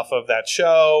coming off of that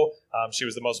show. She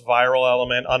was the most viral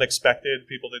element, unexpected.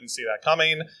 People didn't see that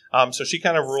coming. So she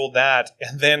kind of ruled that.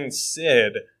 And then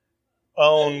Sid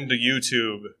owned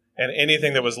YouTube and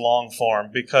anything that was long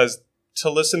form, because to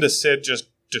listen to Sid just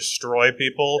destroy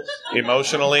people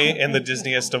emotionally in the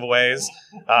Disneyest of ways.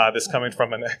 This coming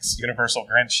from an ex-Universal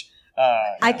Grinch.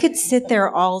 I could sit there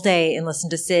all day and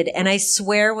listen to Sid, and I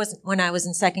swear when I was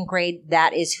in second grade,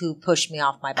 that is who pushed me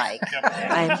off my bike.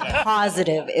 I'm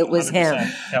positive it was him.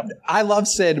 Yep. I love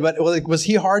Sid, but was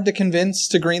he hard to convince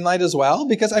to greenlight as well?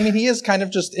 Because, I mean, he is kind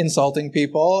of just insulting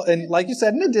people, and like you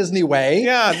said, in a Disney way.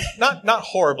 Yeah, not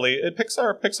horribly.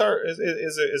 Pixar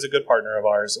is a good partner of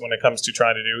ours when it comes to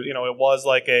trying to do, it was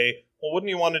like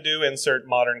wouldn't you want to do insert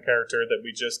modern character that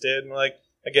we just did? And like,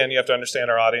 again, you have to understand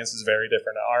our audience is very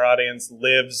different. Our audience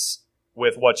lives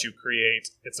with what you create.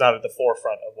 It's not at the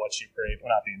forefront of what you create,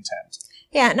 not the intent.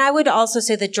 Yeah, and I would also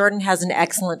say that Jordan has an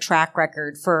excellent track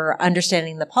record for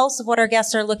understanding the pulse of what our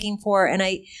guests are looking for. And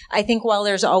I think while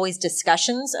there's always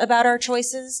discussions about our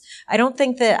choices, I don't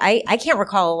think that I can't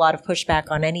recall a lot of pushback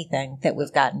on anything that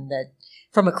we've gotten that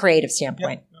from a creative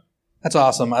standpoint. Yeah. That's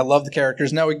awesome. I love the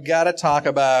characters. Now we got to talk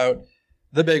about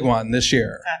the big one this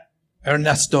year.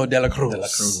 Ernesto de la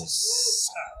Cruz.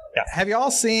 Yeah. Have you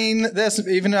all seen this?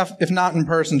 Even if not in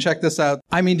person, check this out.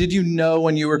 I mean, did you know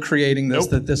when you were creating this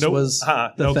that this was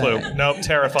the no thing? clue. Nope,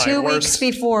 terrifying. 2 weeks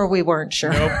before we weren't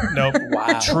sure. Nope.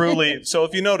 Wow. Truly. So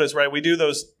if you notice, right, we do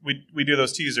those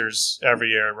teasers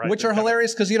every year, right? Which are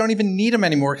hilarious because you don't even need them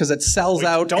anymore because it sells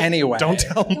out anyway. Don't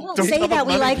tell Don't say that.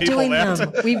 We like doing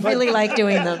them. We really like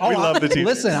doing them. We love the teasers.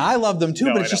 Listen, I love them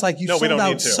too, but it's just like you sold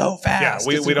out so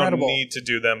fast. Yeah, we don't need to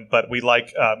do them, but we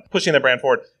like pushing the brand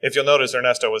forward. If you'll notice,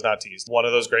 Ernesto was not teased. One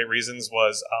of those great reasons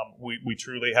was we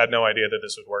truly had no idea that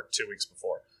this would work 2 weeks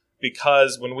before.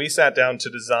 Because when we sat down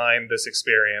to design this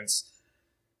experience,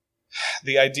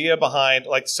 the idea behind,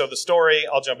 so the story,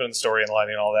 I'll jump into the story and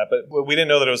lighting and all that, but we didn't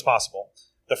know that it was possible.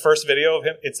 The first video of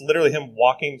him, it's literally him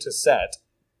walking to set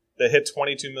that hit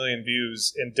 22 million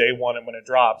views in day one and when it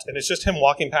dropped. And it's just him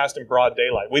walking past in broad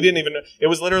daylight. We didn't even, it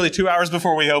was literally 2 hours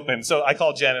before we opened. So I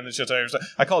called Jen and it's just,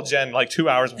 I called Jen like 2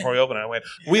 hours before we opened and I went,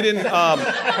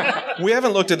 we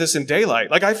haven't looked at this in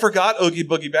daylight. Like I forgot Oogie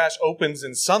Boogie Bash opens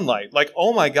in sunlight. Like,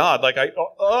 oh my God.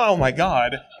 Oh my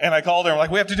God. And I called her. I'm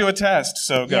like, we have to do a test.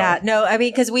 So go. Yeah, no, I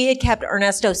mean, because we had kept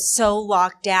Ernesto so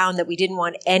locked down that we didn't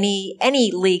want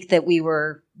any leak that we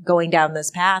were going down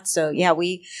this path. So yeah,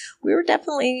 we were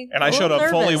definitely and I showed up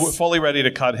fully ready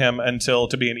to cut him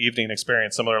to be an evening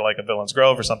experience, similar like a Villain's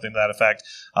Grove or something to that effect.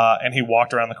 And he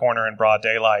walked around the corner in broad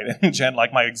daylight. And Jen,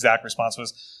 my exact response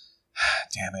was,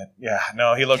 damn it. Yeah,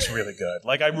 no, he looks really good.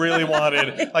 I really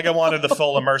wanted, I wanted the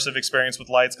full immersive experience with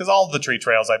lights because all of the tree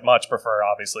trails I'd much prefer,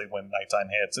 obviously, when nighttime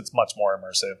hits. It's much more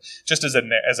immersive. Just as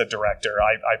a director,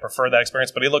 I prefer that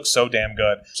experience, but he looks so damn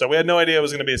good. So we had no idea it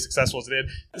was going to be as successful as it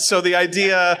did. So the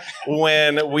idea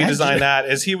when we designed that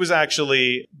is he was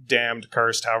actually damned,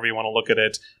 cursed, however you want to look at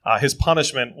it. His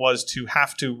punishment was to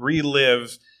have to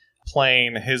relive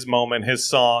playing his moment, his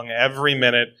song, every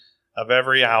minute of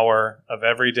every hour of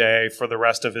every day for the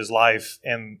rest of his life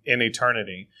in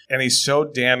eternity. And he's so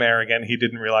damn arrogant, he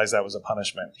didn't realize that was a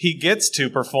punishment. He gets to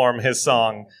perform his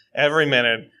song every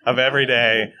minute of every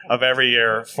day of every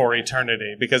year for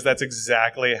eternity because that's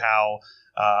exactly how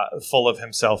full of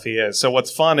himself he is. So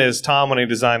what's fun is Tom, when he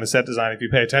designed the set design, if you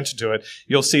pay attention to it,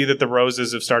 you'll see that the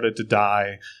roses have started to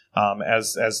die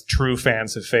as true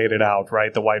fans have faded out,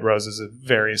 right? The white roses at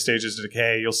various stages of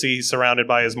decay. You'll see he's surrounded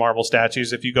by his marble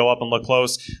statues. If you go up and look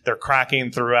close, they're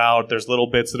cracking throughout. There's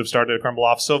little bits that have started to crumble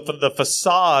off. So the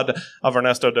facade of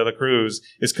Ernesto de la Cruz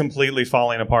is completely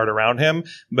falling apart around him.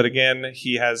 But again,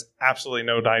 he has absolutely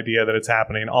no idea that it's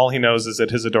happening. All he knows is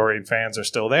that his adoring fans are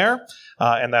still there,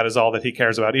 and that is all that he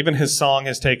cares about. Even his song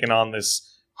has taken on this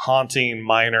haunting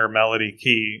minor melody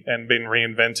key and been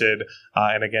reinvented.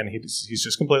 And again, he's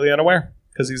just completely unaware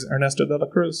because he's Ernesto de la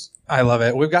Cruz. I love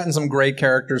it. We've gotten some great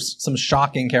characters, some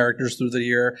shocking characters through the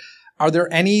year. Are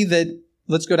there any that,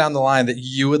 let's go down the line, that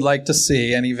you would like to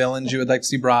see, any villains you would like to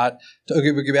see brought to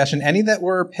Oogie Boogie Bash, and any that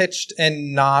were pitched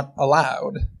and not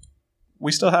allowed?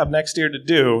 We still have next year to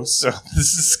do, so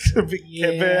this is going to be...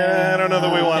 I don't know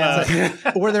that we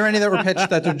want to... Were there any that were pitched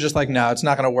that they're just like, no, it's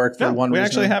not going to work for one reason? We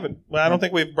actually haven't. Well, I don't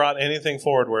think we've brought anything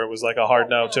forward where it was like a hard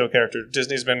no to a character.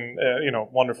 Disney's been,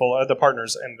 wonderful. The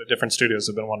partners and the different studios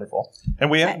have been wonderful. And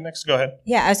we have... Next, go ahead.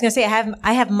 Yeah, I was going to say,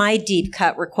 I have my deep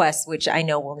cut request, which I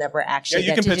know we'll never actually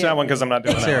get to do. Yeah, you can pitch that one because I'm not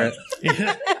doing that. Let's hear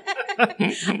it.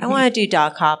 I want to do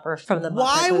Doc Hopper from the Muppet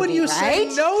Why would movie, you right?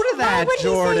 say no to that, Why would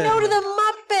Jordan? you say no to the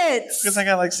Muppets? Because I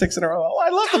got like 6 in a row. Oh, I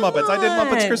love the Muppets. I did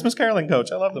Muppets Christmas Caroling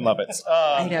Coach. I love the Muppets.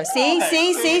 I know. See?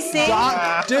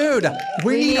 Doc, dude,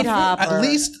 we need Hopper. at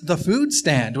least the food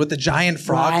stand with the giant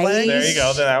frog Right. legs. There you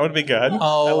go. Then that would be good.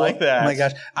 Oh, I like that. Oh my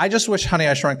gosh. I just wish Honey,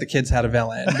 I Shrunk the Kids had a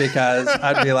villain because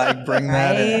I'd be like, bring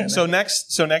that in. So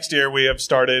next year we have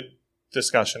started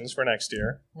discussions for next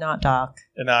year. Not Doc.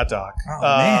 And not Doc. Oh,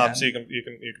 man. So you can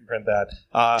print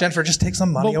that. Jennifer, just take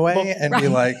some money away and be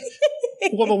like,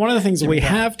 Well, but one of the things that we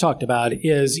have talked about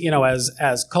is,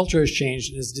 as culture has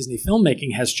changed, as Disney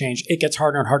filmmaking has changed, it gets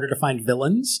harder and harder to find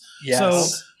villains. Yes.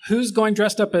 So who's going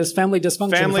dressed up as family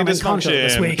dysfunction Family from Encanto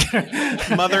this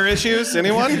week? Mother issues?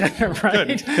 Anyone? Right. Good.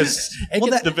 Because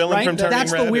that- the villain right? from Turning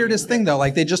that's Red. the weirdest thing, though.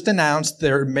 Like, they just announced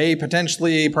there may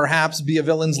potentially, perhaps, be a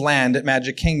Villain's Land at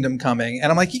Magic Kingdom coming.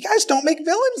 And I'm like, you guys don't make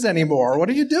villains anymore. What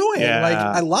are you doing? Yeah. Like,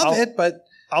 I love it, but...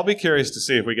 I'll be curious to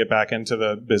see if we get back into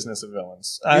the business of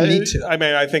villains. You need to. I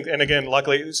mean, I think, and again,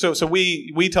 luckily, so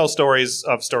we tell stories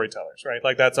of storytellers, right?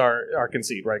 Like that's our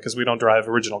conceit, right? Because we don't drive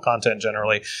original content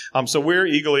generally. So we're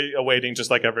eagerly awaiting,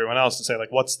 just like everyone else, to say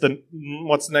like, what's the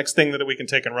next thing that we can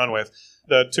take and run with?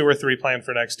 The 2 or 3 planned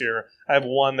for next year. I have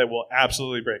one that will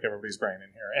absolutely break everybody's brain in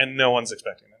here, and no one's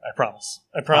expecting it. I promise.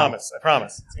 I promise.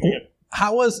 It's gonna be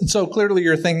good. So clearly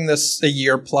you're thinking this a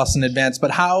year plus in advance,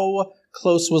 but how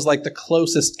close was like the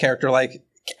closest character? Like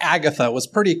Agatha was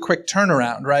pretty quick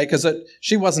turnaround, right? Because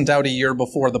she wasn't out a year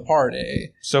before the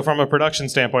party. So from a production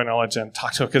standpoint, I'll let Jen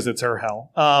talk to it because it's her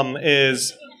hell.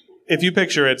 Is if you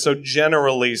picture it, so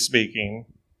generally speaking,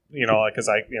 because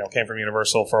I came from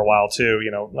Universal for a while too.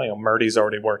 Murdy's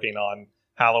already working on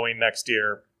Halloween next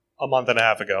year a month and a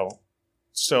half ago.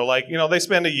 So they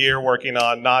spend a year working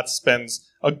on. Knott spends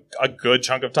a good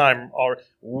chunk of time.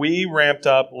 We ramped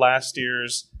up last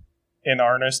year's in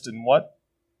earnest in what?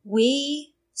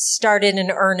 We started in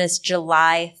earnest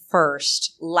July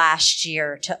 1st last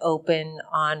year to open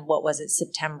on, what was it,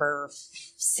 September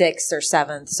 6th or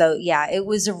 7th. So, yeah, it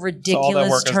was a ridiculous so all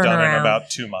that work turnaround. is done in about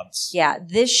 2 months. Yeah,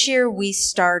 this year we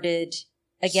started,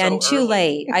 again, So too early.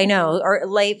 late. I know, or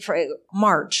late for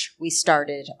March we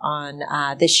started on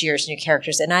this year's new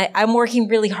characters. And I'm working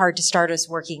really hard to start us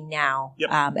working now. Yep.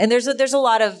 And there's a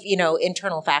lot of,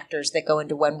 internal factors that go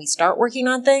into when we start working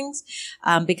on things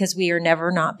because we are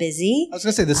never not busy. I was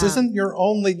going to say, this isn't your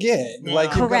only gig.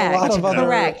 Like, you've got a lot of other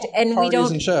Correct. And we parties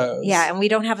don't, and shows. yeah, and we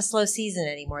don't have a slow season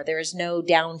anymore. There is no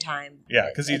downtime. Yeah,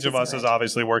 because each of us is Disneyland.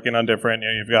 obviously working on different.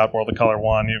 You've got World of Color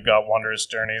 1, you've got Wondrous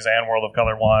Journeys and World of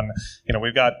Color 1.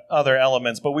 We've got other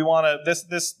elements, but we want to. This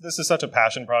is such a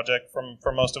passion project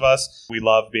for most of us. We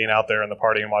love being out there in the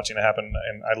party and watching it happen,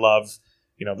 and I love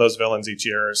those villains each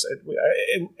year.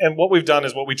 And what we've done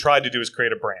is what we tried to do is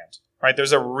create a brand. Right?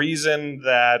 There's a reason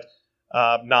that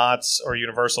Knott's or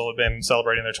Universal have been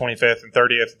celebrating their 25th and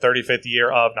 30th, 35th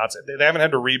year of Knott's. They haven't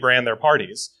had to rebrand their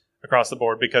parties across the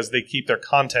board because they keep their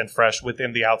content fresh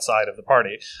within the outside of the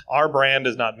party. Our brand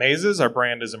is not mazes. Our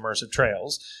brand is immersive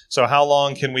trails. So how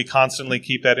long can we constantly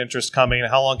keep that interest coming?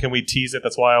 How long can we tease it?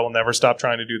 That's why I will never stop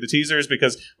trying to do the teasers,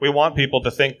 because we want people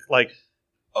to think like,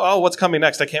 oh, what's coming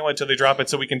next? I can't wait till they drop it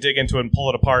so we can dig into it and pull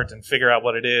it apart and figure out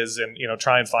what it is and,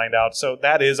 try and find out. So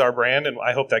that is our brand, and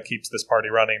I hope that keeps this party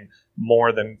running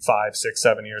more than 5, 6,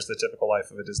 7 years, the typical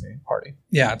life of a Disney party.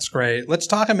 Yeah, it's great. Let's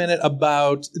talk a minute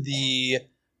about the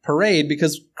parade,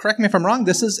 because correct me if I'm wrong,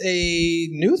 this is a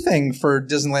new thing for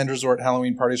Disneyland Resort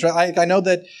Halloween parties, right? I know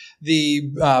that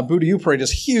the Boo-to-You parade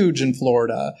is huge in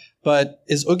Florida, but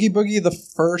is Oogie Boogie the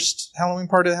first Halloween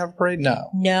party to have a parade?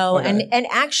 No. Okay. And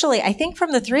actually, I think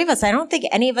from the three of us, I don't think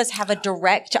any of us have a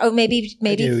direct. Oh, maybe.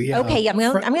 I do, yeah. Okay, I'm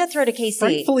gonna throw to KC.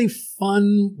 Frightfully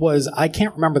Fun was, I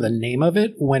can't remember the name of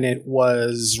it when it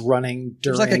was running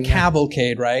during. It was like a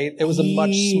cavalcade, right? It was a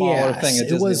much smaller thing at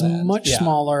Disneyland. It was much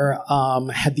smaller.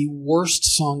 Had the worst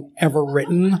song ever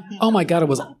written. Oh my God, it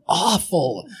was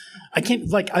awful. I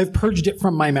can't, I've purged it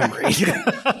from my memory.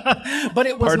 But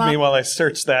it was Pardon me while I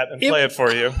search that and play it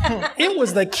for you. It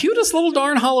was the cutest little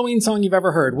darn Halloween song you've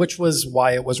ever heard, which was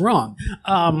why it was wrong.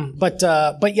 But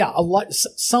yeah,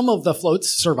 some of the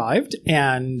floats survived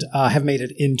and have made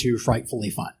it into Frightfully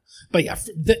Fun. But yeah,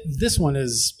 this one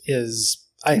is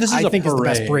I think is the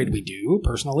best parade we do,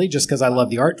 personally, just because I love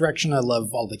the art direction. I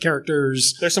love all the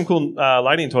characters. There's some cool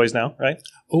lighting toys now, right?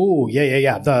 Oh,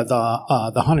 yeah.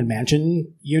 The Haunted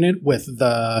Mansion unit with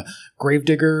the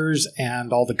gravediggers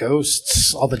and all the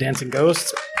ghosts, all the dancing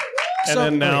ghosts. And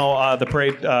then now the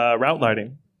parade route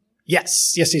lighting.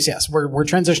 Yes. We're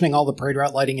transitioning all the parade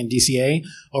route lighting in DCA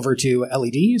over to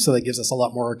LED, so that gives us a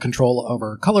lot more control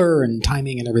over color and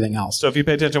timing and everything else. So if you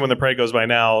pay attention when the parade goes by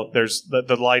now, there's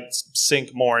the lights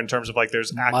sync more in terms of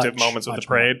there's active moments with the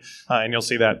parade, and you'll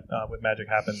see that with Magic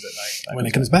Happens at night. When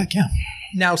it comes back, yeah.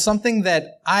 Now, something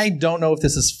that I don't know if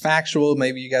this is factual,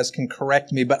 maybe you guys can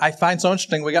correct me, but I find so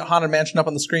interesting. We got Haunted Mansion up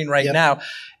on the screen right now.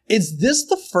 Is this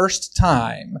the first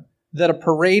time that a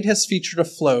parade has featured a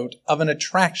float of an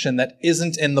attraction that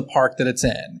isn't in the park that it's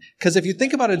in. Because if you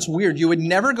think about it, it's weird. You would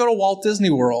never go to Walt Disney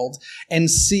World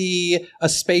and see a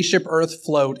Spaceship Earth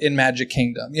float in Magic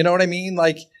Kingdom. You know what I mean?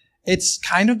 Like, it's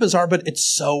kind of bizarre, but it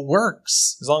so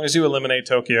works. As long as you eliminate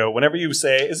Tokyo, whenever you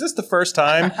say, is this the first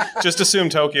time? Just assume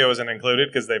Tokyo isn't included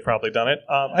because they've probably done it.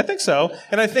 I think so.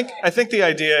 And I think the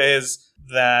idea is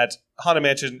that Haunted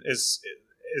Mansion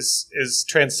is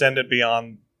transcendent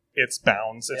beyond its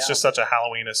bounds. It's just such a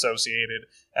Halloween associated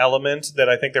element that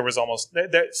I think there was almost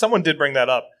someone did bring that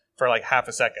up for like half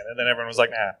a second, and then everyone was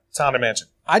like, nah, it's Haunted Mansion.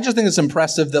 I just think it's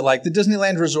impressive that like the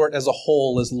Disneyland Resort as a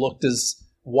whole is looked as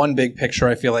one big picture,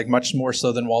 I feel like, much more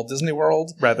so than Walt Disney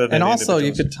World. Rather than and also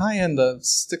you could tie in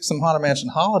stick some Haunted Mansion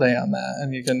Holiday on that,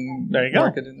 and you can there you go.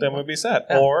 It in then we'd be set.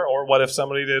 Yeah. Or what if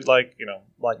somebody did like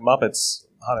Muppets?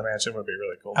 Haunted Mansion would be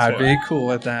really cool. I'd be cool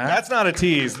with that. That's not a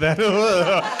tease. I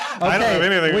don't have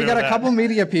anything. We got a couple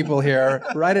media people here.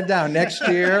 Write it down. Next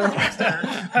year.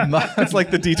 It's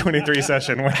like the D23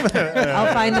 session.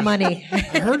 I'll find the money.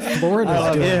 I heard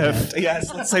Florida's doing it.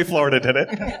 Yes, let's say Florida did it.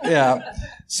 Yeah.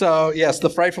 So, yes,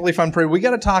 the Frightfully Fun Parade. We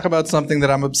got to talk about something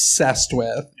that I'm obsessed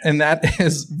with, and that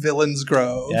is Villains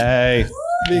Grove. Yay.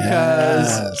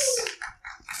 Because,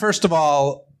 first of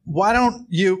all, why don't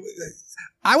you...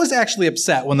 I was actually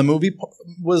upset when when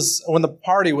the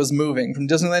party was moving from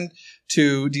Disneyland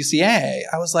to DCA.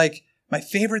 I was like, my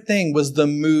favorite thing was the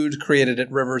mood created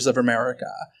at Rivers of America.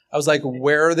 I was like,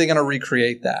 where are they going to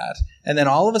recreate that? And then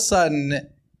all of a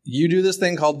sudden, you do this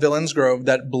thing called Villains Grove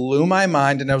that blew my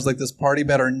mind. And I was like, this party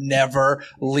better never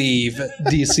leave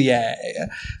DCA.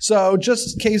 So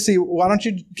just, Casey,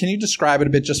 can you describe it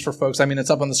a bit just for folks? I mean, it's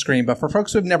up on the screen, but for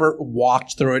folks who have never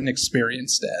walked through it and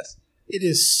experienced it. It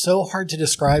is so hard to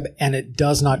describe, and it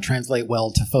does not translate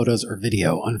well to photos or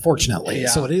video, unfortunately. Yeah.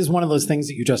 So it is one of those things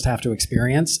that you just have to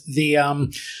experience.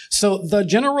 So the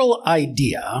general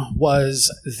idea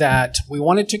was that we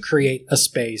wanted to create a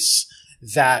space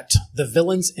that the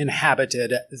villains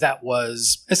inhabited that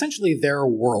was essentially their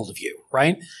worldview,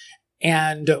 right?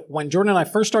 And when Jordan and I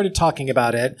first started talking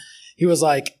about it, he was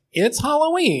like, it's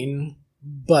Halloween,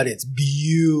 but it's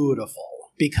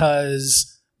beautiful, because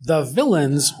the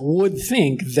villains would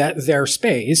think that their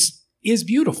space is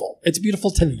beautiful. It's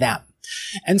beautiful to them.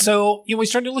 And so, we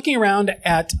started looking around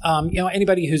at,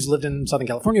 anybody who's lived in Southern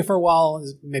California for a while,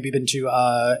 has maybe been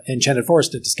to Enchanted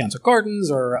Forest at Descanso Gardens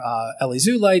or LA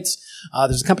Zoo Lights.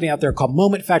 There's a company out there called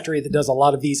Moment Factory that does a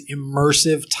lot of these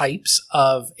immersive types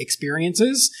of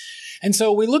experiences. And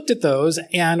so we looked at those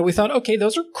and we thought, okay,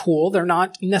 those are cool. They're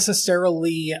not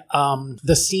necessarily,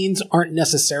 the scenes aren't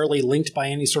necessarily linked by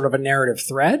any sort of a narrative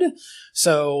thread.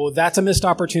 So that's a missed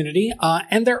opportunity.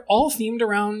 And they're all themed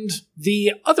around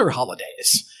the other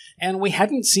holidays. And we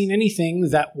hadn't seen anything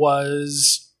that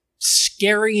was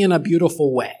scary in a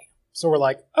beautiful way. So we're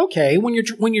like, okay, when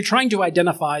you're trying to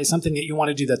identify something that you want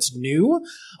to do that's new,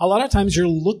 a lot of times you're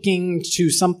looking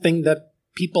to something that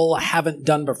people haven't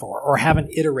done before or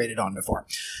haven't iterated on before.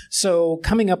 So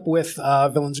coming up with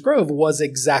Villains Grove was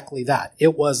exactly that.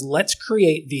 It was, let's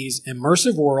create these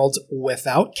immersive worlds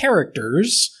without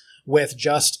characters, with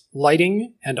just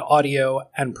lighting and audio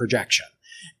and projection.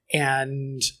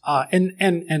 And lots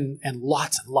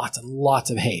and lots and lots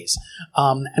of haze.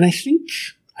 And I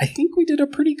think we did a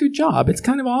pretty good job. It's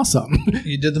kind of awesome.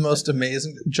 You did the most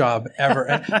amazing job ever.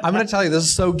 And I'm going to tell you, this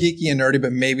is so geeky and nerdy,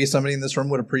 but maybe somebody in this room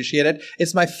would appreciate it.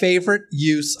 It's my favorite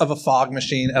use of a fog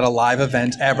machine at a live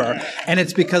event ever. And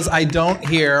it's because I don't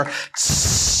hear...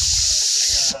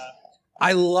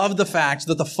 I love the fact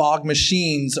that the fog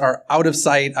machines are out of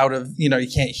sight, you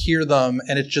can't hear them,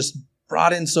 and it's just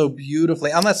brought in so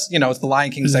beautifully. Unless, it's the Lion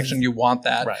King section, you want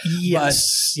that. Right.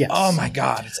 Yes. But, oh my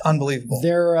God, it's unbelievable.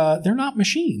 They're not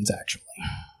machines, actually.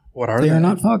 What are they? They are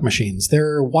not fog machines.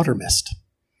 They're water mist.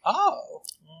 Oh.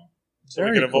 So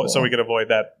we could avoid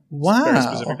that very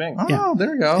specific thing. Oh, Yeah.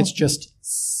 There you go. It's just...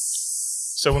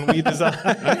 So when we designed,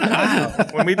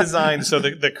 so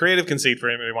the creative conceit for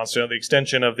anybody who wants to know, the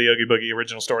extension of the Oogie Boogie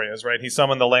original story is, right, he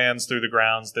summoned the lands through the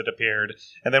grounds that appeared,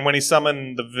 and then when he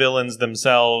summoned the villains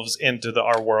themselves into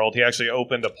our world, he actually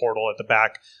opened a portal at the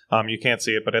back, you can't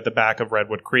see it, but at the back of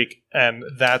Redwood Creek, and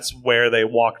that's where they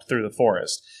walked through the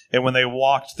forest. And when they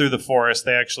walked through the forest,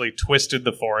 they actually twisted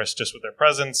the forest just with their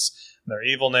presence, their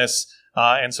evilness.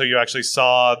 And so you actually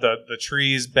saw the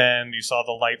trees bend, you saw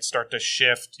the light start to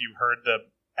shift, you heard the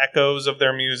echoes of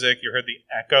their music, you heard the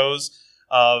echoes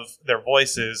of their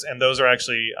voices, and those are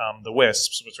actually the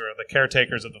wisps, which are the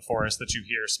caretakers of the forest that you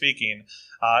hear speaking,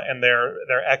 and they're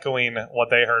echoing what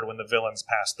they heard when the villains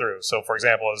passed through. So, for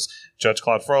example, as Judge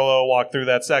Claude Frollo walked through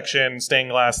that section,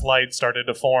 stained glass light started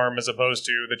to form as opposed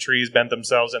to the trees bent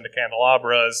themselves into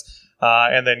candelabras,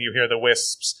 and then you hear the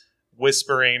wisps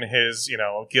whispering his,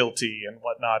 guilty and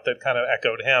whatnot that kind of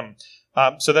echoed him.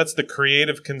 So that's the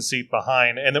creative conceit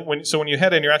behind. And then when you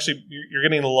head in, you're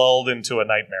getting lulled into a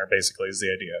nightmare, basically, is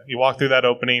the idea. You walk through that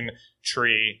opening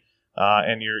tree,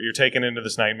 and you're taken into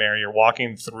this nightmare. You're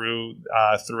walking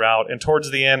throughout, and towards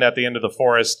the end, at the end of the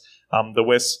forest, the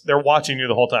wisps, they're watching you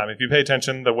the whole time. If you pay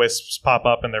attention, the wisps pop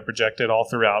up and they're projected all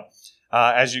throughout.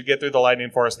 As you get through the lightning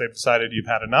forest, they've decided you've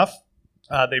had enough.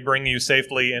 They bring you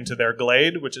safely into their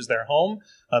glade, which is their home.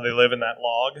 They live in that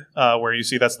log where you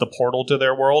see that's the portal to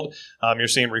their world. You're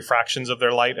seeing refractions of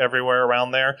their light everywhere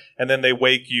around there. And then they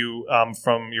wake you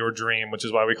from your dream, which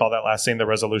is why we call that last scene the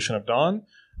resolution of dawn.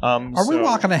 Are we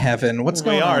walking to heaven? What's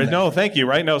going on? We are. No, thank you.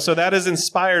 Right? No. So that is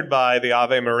inspired by the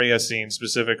Ave Maria scene,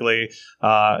 specifically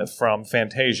from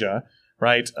Fantasia.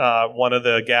 Right? One of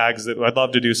the gags that I'd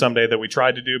love to do someday that we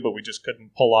tried to do, but we just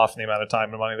couldn't pull off in the amount of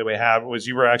time and money that we have, was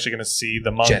you were actually going to see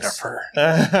the monks. Jennifer.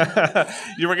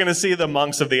 You were going to see the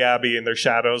monks of the Abbey in their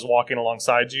shadows walking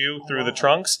alongside you through the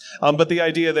trunks. But the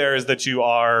idea there is that you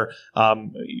are,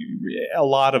 a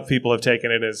lot of people have taken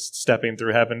it as stepping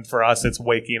through heaven. For us, it's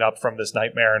waking up from this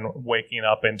nightmare and waking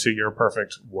up into your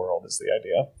perfect world is the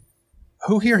idea.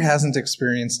 Who here hasn't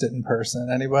experienced it in person?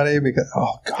 Anybody? Because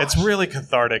it's really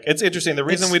cathartic. It's interesting. The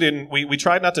reason we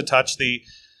tried not to touch the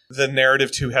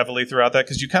narrative too heavily throughout that,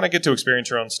 because you kind of get to experience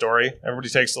your own story. Everybody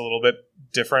takes a little bit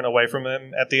different away from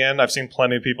them at the end. I've seen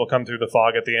plenty of people come through the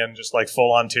fog at the end, just like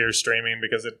full on tears streaming,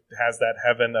 because it has that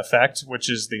heaven effect, which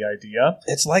is the idea.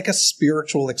 It's like a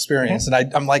spiritual experience,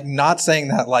 and I'm like not saying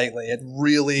that lightly. It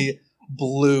really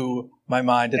blew my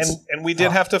mind. And we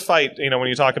did have to fight, when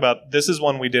you talk about, this is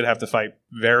one we did have to fight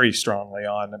very strongly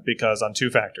on, because on two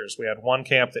factors. We had one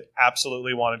camp that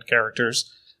absolutely wanted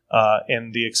characters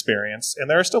in the experience. And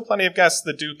there are still plenty of guests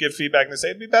that do give feedback and they say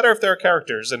it'd be better if there are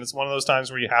characters. And it's one of those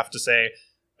times where you have to say,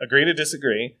 agree to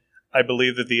disagree. I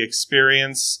believe that the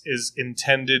experience is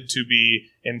intended to be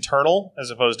internal as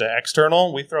opposed to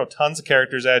external. We throw tons of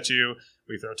characters at you.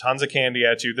 We throw tons of candy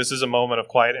at you. This is a moment of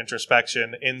quiet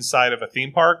introspection inside of a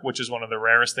theme park, which is one of the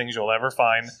rarest things you'll ever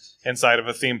find inside of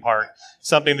a theme park.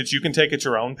 Something that you can take at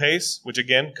your own pace, which,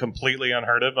 again, completely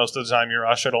unheard of. Most of the time, you're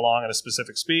ushered along at a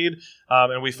specific speed.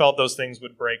 And we felt those things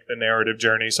would break the narrative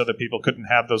journey so that people couldn't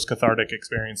have those cathartic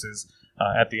experiences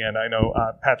at the end. I know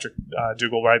Patrick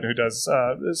Dougal, right, who does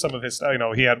some of his,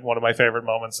 he had one of my favorite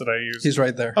moments that I use. He's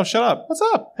right there. Oh, shut up. What's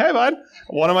up? Hey, bud.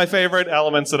 One of my favorite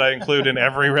elements that I include in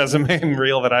every resume and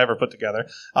reel that I ever put together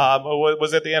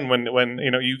was at the end when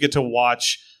you get to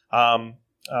watch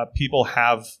people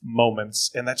have moments,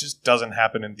 and that just doesn't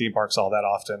happen in theme parks all that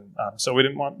often. So we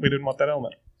didn't want that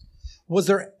element. Was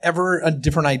there ever a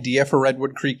different idea for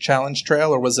Redwood Creek Challenge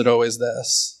Trail, or was it always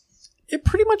this? It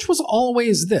pretty much was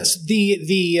always this.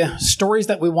 The stories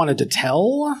that we wanted to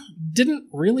tell didn't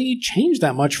really change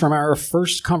that much from our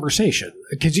first conversation.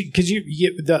 Because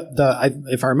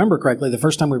if I remember correctly, the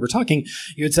first time we were talking,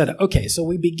 you had said, "Okay, so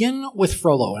we begin with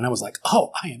Frollo," and I was like,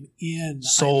 "Oh, I am in,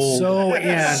 so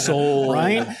in, sold."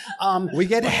 Right? We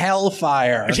get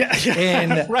Hellfire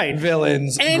in right.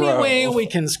 Villains. Any way Grove. we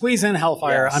can squeeze in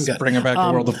Hellfire, Yes, I'm good. Bring it back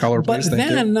to World of Color, please. But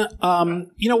Thank then,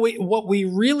 what we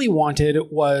really wanted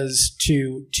was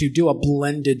to do a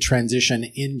blended transition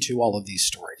into all of these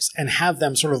stories and have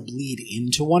them sort of bleed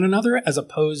into one another, as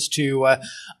opposed to,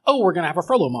 we're going to have a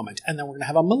Frollo moment, and then we're going to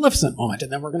have a Maleficent moment,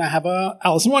 and then we're going to have a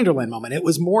Alice in Wonderland moment. It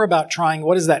was more about trying,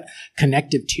 what is that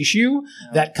connective tissue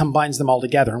that combines them all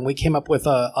together? And we came up with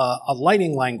a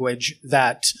lighting language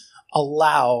that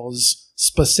allows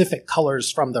specific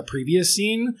colors from the previous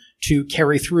scene to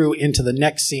carry through into the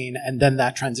next scene, and then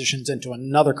that transitions into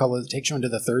another color that takes you into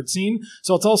the third scene.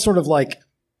 So it's all sort of like,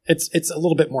 it's a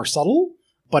little bit more subtle,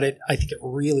 but I think it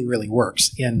really, really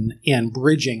works in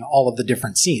bridging all of the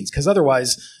different scenes, because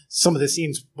otherwise some of the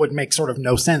scenes would make sort of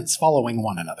no sense following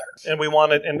one another. And we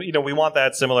want it, and we want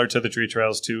that, similar to the tree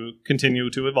trails, to continue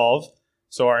to evolve.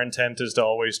 So our intent is to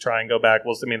always try and go back.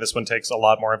 Well, this one takes a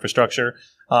lot more infrastructure,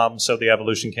 so the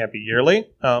evolution can't be yearly.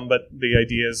 But the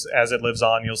idea is, as it lives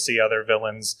on, you'll see other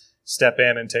villains step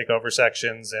in and take over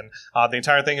sections. And the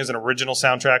entire thing is an original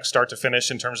soundtrack, start to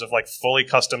finish, in terms of like fully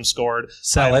custom scored.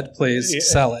 Sell it, please.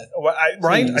 Sell it.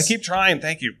 Right? Please. I keep trying.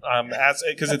 Thank you.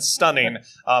 Because it's stunning.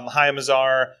 Hayam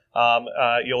Azar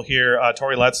You'll hear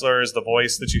Tori Letzler is the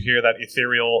voice that you hear, that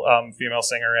ethereal female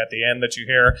singer at the end that you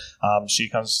hear. She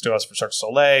comes to us from Cirque du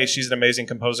Soleil. She's an amazing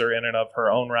composer in and of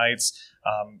her own rights.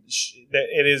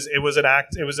 It was an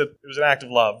act of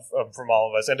love from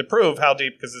all of us, and to prove how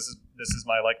deep, because this is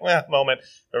my moment.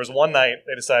 There was one night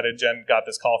they decided, Jen got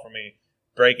this call from me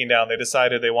breaking down. They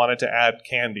decided they wanted to add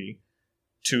candy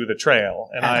to the trail,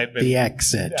 and I'd been the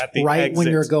exit, at the right exit. when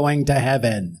you're going to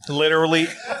heaven. Literally.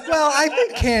 Well, I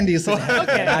think candy's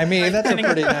okay. I mean, that's a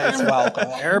pretty nice welcome.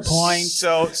 Fair point.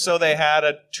 So they had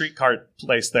a treat cart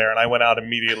placed there, and I went out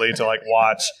immediately to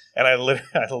watch. And I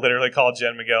literally called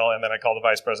Jen McGill, and then I called the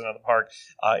vice president of the park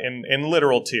in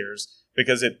literal tears,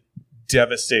 because it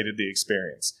devastated the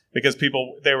experience. Because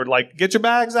they were like, get your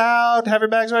bags out, have your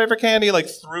bags ready for candy,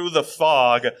 through the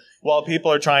fog, while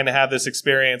people are trying to have this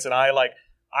experience. And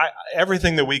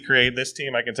everything that we create, this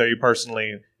team, I can tell you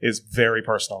personally, is very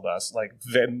personal to us.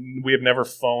 We have never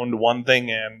phoned one thing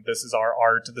in. This is our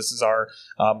art. This is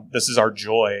our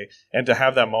joy. And to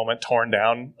have that moment torn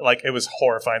down, it was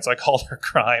horrifying. So I called her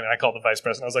crying, and I called the vice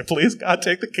president. I was like, please, God,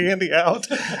 take the candy out.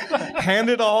 Hand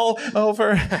it all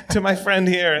over to my friend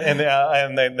here. And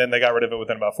then they got rid of it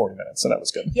within about 40 minutes. So that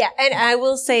was good. Yeah. And I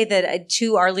will say that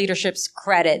to our leadership's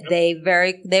credit, they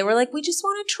were like, we just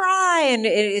want to try. And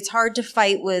it's hard to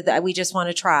fight with, we just want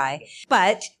to try.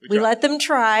 But we let them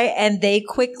try. And they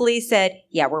quickly said,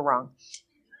 yeah, we're wrong.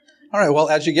 All right. Well,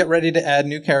 as you get ready to add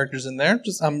new characters in there,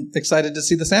 I'm excited to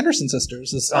see the Sanderson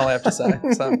sisters. That's all I have to say.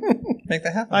 So make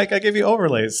that happen. I give you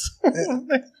overlays.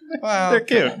 Wow. They're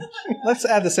cute. Let's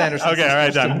add the Sanderson sisters. Okay, all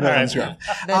right, done. To Villains Grove.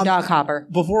 The dog hopper.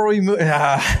 Before we move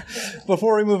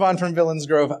on from Villains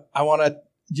Grove, I want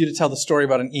you to tell the story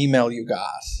about an email you got.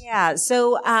 Yeah.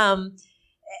 So,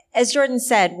 as Jordan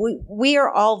said, we are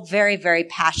all very, very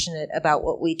passionate about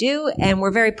what we do, and we're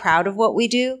very proud of what we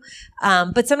do.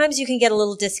 But sometimes you can get a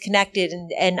little disconnected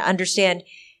and understand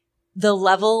the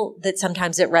level that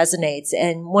sometimes it resonates.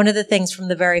 And one of the things from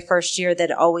the very first year that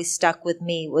always stuck with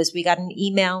me was we got an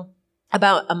email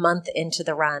about a month into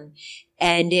the run.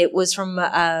 And it was from,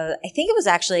 I think it was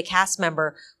actually a cast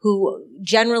member who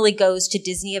generally goes to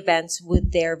Disney events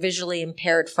with their visually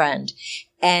impaired friend.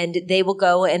 And they will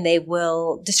go and they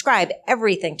will describe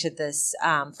everything to this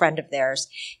friend of theirs.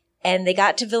 And they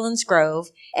got to Villains Grove,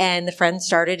 and the friend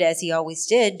started, as he always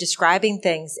did, describing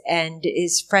things. And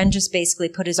his friend just basically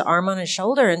put his arm on his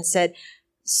shoulder and said,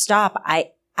 stop,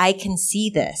 I can see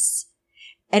this.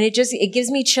 And it gives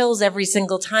me chills every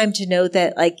single time to know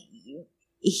that,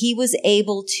 he was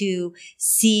able to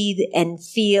see and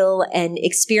feel and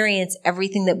experience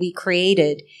everything that we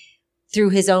created through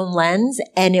his own lens,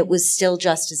 and it was still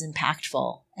just as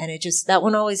impactful. And that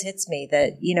one always hits me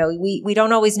that, we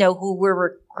don't always know who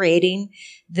we're creating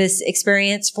this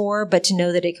experience for, but to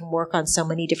know that it can work on so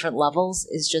many different levels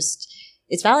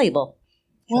it's valuable.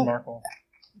 Remarkable.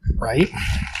 Right?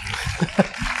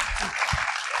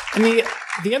 And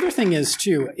the other thing is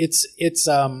too, it's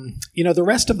the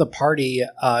rest of the party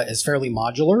is fairly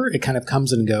modular. It kind of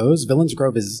comes and goes. Villains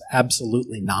Grove is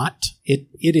absolutely not. It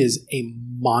is a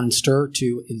monster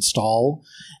to install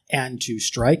and to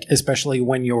strike, especially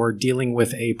when you're dealing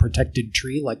with a protected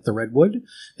tree like the redwood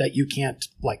that you can't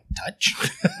touch.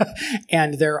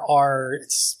 And there are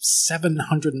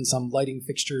 700 and some lighting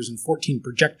fixtures and 14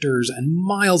 projectors and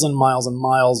miles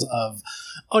of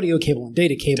audio cable and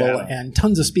data cable and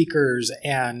tons of speakers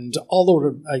and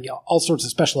all sorts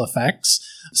of special effects.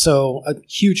 So a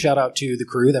huge shout out to the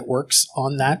crew that works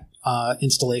on that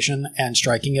installation and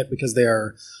striking it, because they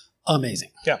are amazing.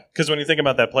 Yeah, because when you think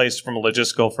about that place from a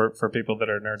logistical, for people that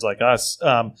are nerds like us,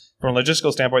 from a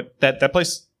logistical standpoint, that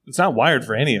place, it's not wired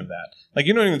for any of that.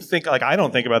 You don't even think, I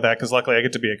don't think about that, because luckily I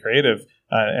get to be a creative,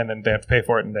 and then they have to pay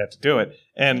for it and they have to do it.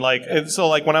 And so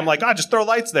when I'm just throw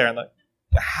lights there, and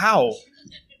how?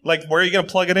 Where are you going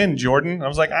to plug it in, Jordan? I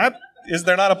was like, is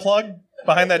there not a plug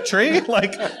behind that tree?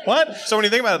 What? So when you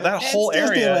think about it, that whole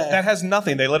area, that has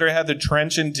nothing. They literally had to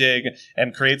trench and dig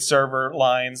and create server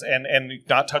lines and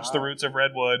not touch the roots of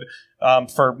redwood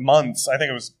for months. I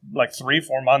think it was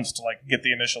 3-4 months to get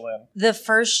the initial in. The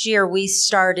first year we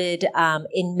started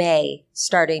in May,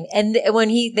 and when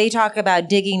they talk about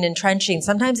digging and trenching,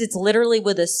 sometimes it's literally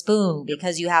with a spoon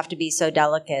because you have to be so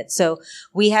delicate. So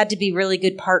we had to be really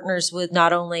good partners with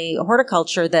not only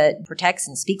horticulture that protects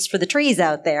and speaks for the trees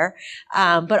out there,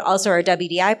 but also our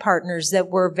WDI partners that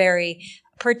were very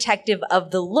protective of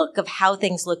the look of how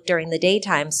things look during the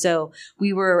daytime. So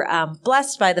we were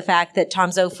blessed by the fact that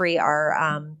Tom Zofrey,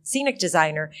 our scenic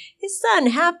designer, his son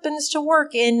happens to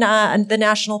work in the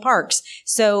national parks.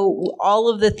 So all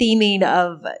of the theming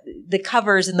of the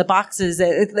covers and the boxes,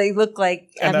 they look like,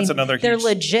 And that's another they're huge-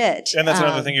 legit. And that's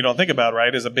another thing you don't think about,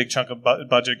 right? Is a big chunk of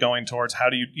budget going towards how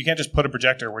do you can't just put a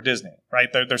projector where Disney, right?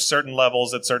 There's certain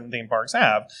levels that certain theme parks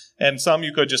have, and some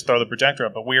you could just throw the projector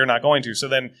up, but we are not going to. So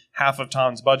then half of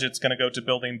Tom's budget's going to go to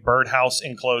building birdhouse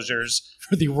enclosures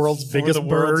For the world's biggest for the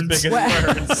world's birds.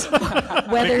 biggest birds.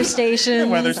 Weather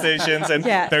stations. Weather stations, and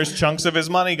Yeah. there's chunks of his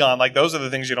money gone. Like those are the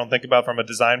things you don't think about from a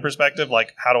design perspective.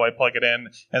 Like how do I plug it in,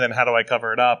 and then how do I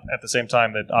cover it up at the same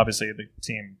time that obviously the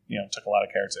team took a lot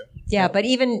of care to. Yeah, but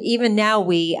even now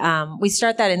we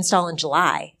start that install in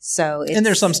July. So And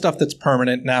there's some stuff that's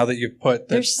permanent now that you've put.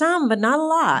 there's some, but not a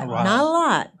lot. Wow. Not a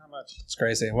lot. It's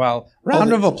crazy. Well,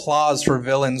 round of applause for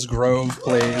Villains Grove,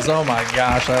 please. Oh my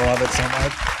gosh, I love it so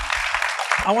much.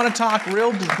 I want to talk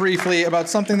real briefly about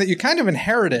something that you kind of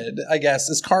inherited, I guess,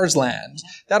 is Cars Land.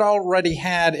 That already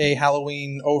had a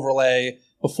Halloween overlay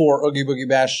before Oogie Boogie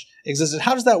Bash existed.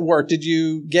 How does that work? Did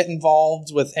you get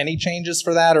involved with any changes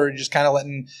for that, or are you just kind of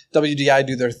letting WDI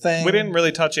do their thing? We didn't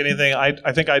really touch anything. I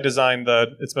think I designed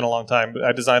it's been a long time, but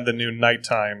I designed the new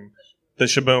nighttime, the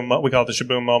Shaboom, we call it the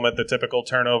Shaboom moment, the typical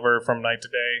turnover from night to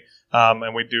day.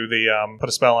 And we do the put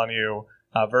a spell on you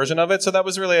version of it. So that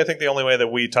was really, I think, the only way that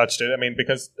we touched it. I mean,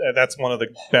 because that's one of the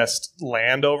best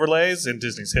land overlays in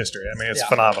Disney's history. I mean, it's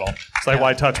phenomenal. It's like,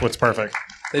 why touch what's perfect?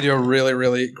 They do a really,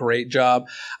 really great job.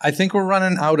 I think we're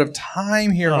running out of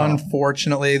time here,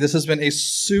 unfortunately. This has been a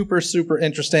super, super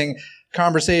interesting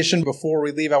conversation. Before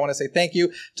we leave, I want to say thank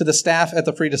you to the staff at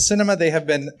the Frida Cinema. They have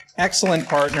been excellent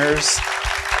partners.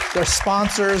 Their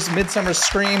sponsors, Midsummer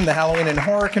Scream, the Halloween and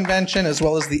Horror Convention, as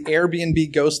well as the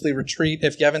Airbnb Ghostly Retreat.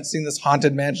 If you haven't seen this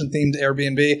Haunted Mansion-themed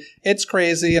Airbnb, it's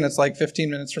crazy, and it's like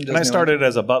 15 minutes from Disneyland. And I started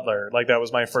as a butler. Like, that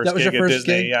was my first gig at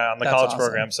Disney. Gig? Yeah, on the That's college awesome.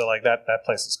 program. So, like, that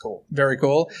place is cool. Very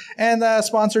cool. And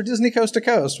sponsor Disney Coast to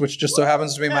Coast, which just so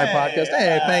happens to be my podcast.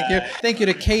 Hey, thank you. Thank you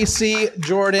to Casey,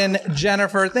 Jordan,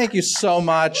 Jennifer. Thank you so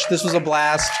much. This was a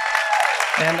blast.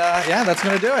 And that's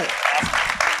going to do it.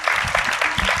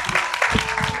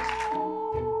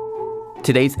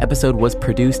 Today's episode was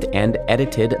produced and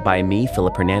edited by me,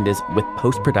 Philip Hernandez, with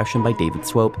post-production by David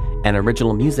Swope and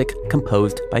original music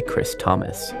composed by Chris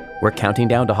Thomas. We're counting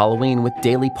down to Halloween with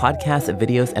daily podcasts,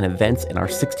 videos, and events in our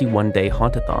 61-day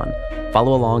Hauntathon.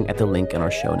 Follow along at the link in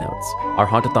our show notes. Our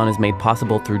Hauntathon is made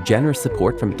possible through generous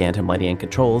support from Gantom Lighting and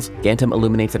Controls. Gantom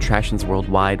illuminates attractions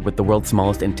worldwide with the world's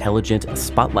smallest intelligent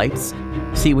spotlights.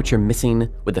 See what you're missing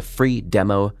with a free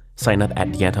demo. Sign up at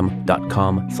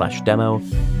gantom.com/demo.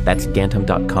 That's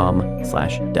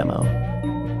gantom.com/demo.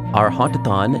 Our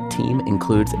Hauntathon team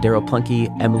includes Daryl Plunkey,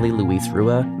 Emily Louise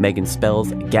Rua, Megan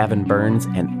Spells, Gavin Burns,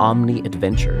 and Omni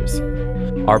Adventures.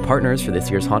 Our partners for this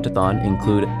year's Hauntathon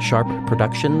include Sharp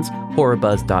Productions,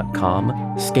 HorrorBuzz.com,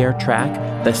 ScareTrack,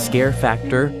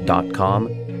 TheScareFactor.com,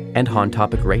 and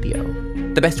Hauntopic Radio.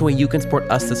 The best way you can support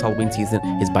us this Halloween season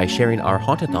is by sharing our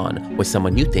Hauntathon with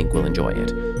someone you think will enjoy it.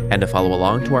 And to follow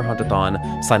along to our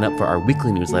Hauntathon, sign up for our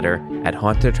weekly newsletter at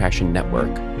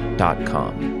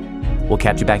HauntedAttractionNetwork.com. We'll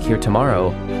catch you back here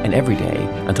tomorrow and every day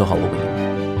until Halloween.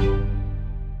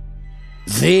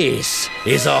 This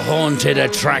is a Haunted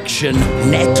Attraction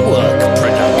Network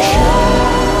production.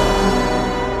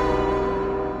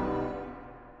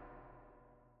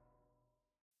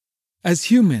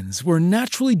 As humans, we're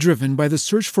naturally driven by the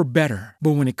search for better.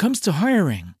 But when it comes to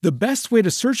hiring, the best way to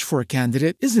search for a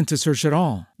candidate isn't to search at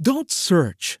all. Don't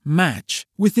search, match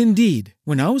with Indeed.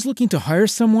 When I was looking to hire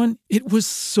someone, it was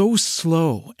so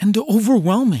slow and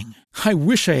overwhelming. I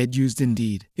wish I had used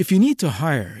Indeed. If you need to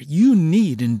hire, you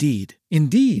need Indeed.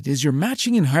 Indeed is your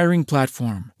matching and hiring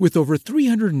platform with over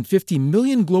 350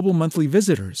 million global monthly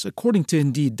visitors, according to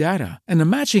Indeed data, and a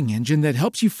matching engine that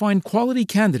helps you find quality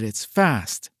candidates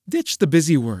fast. Ditch the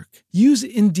busy work. Use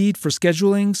Indeed for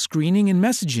scheduling, screening, and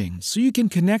messaging so you can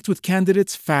connect with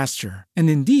candidates faster.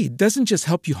 And Indeed doesn't just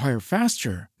help you hire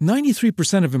faster.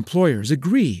 93% of employers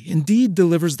agree Indeed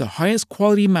delivers the highest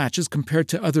quality matches compared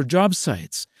to other job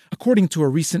sites, according to a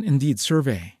recent Indeed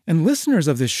survey. And listeners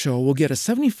of this show will get a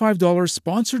 $75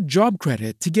 sponsored job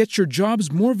credit to get your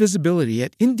jobs more visibility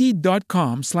at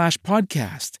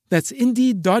Indeed.com/podcast. That's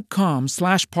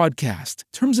Indeed.com/podcast.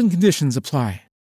 Terms and conditions apply.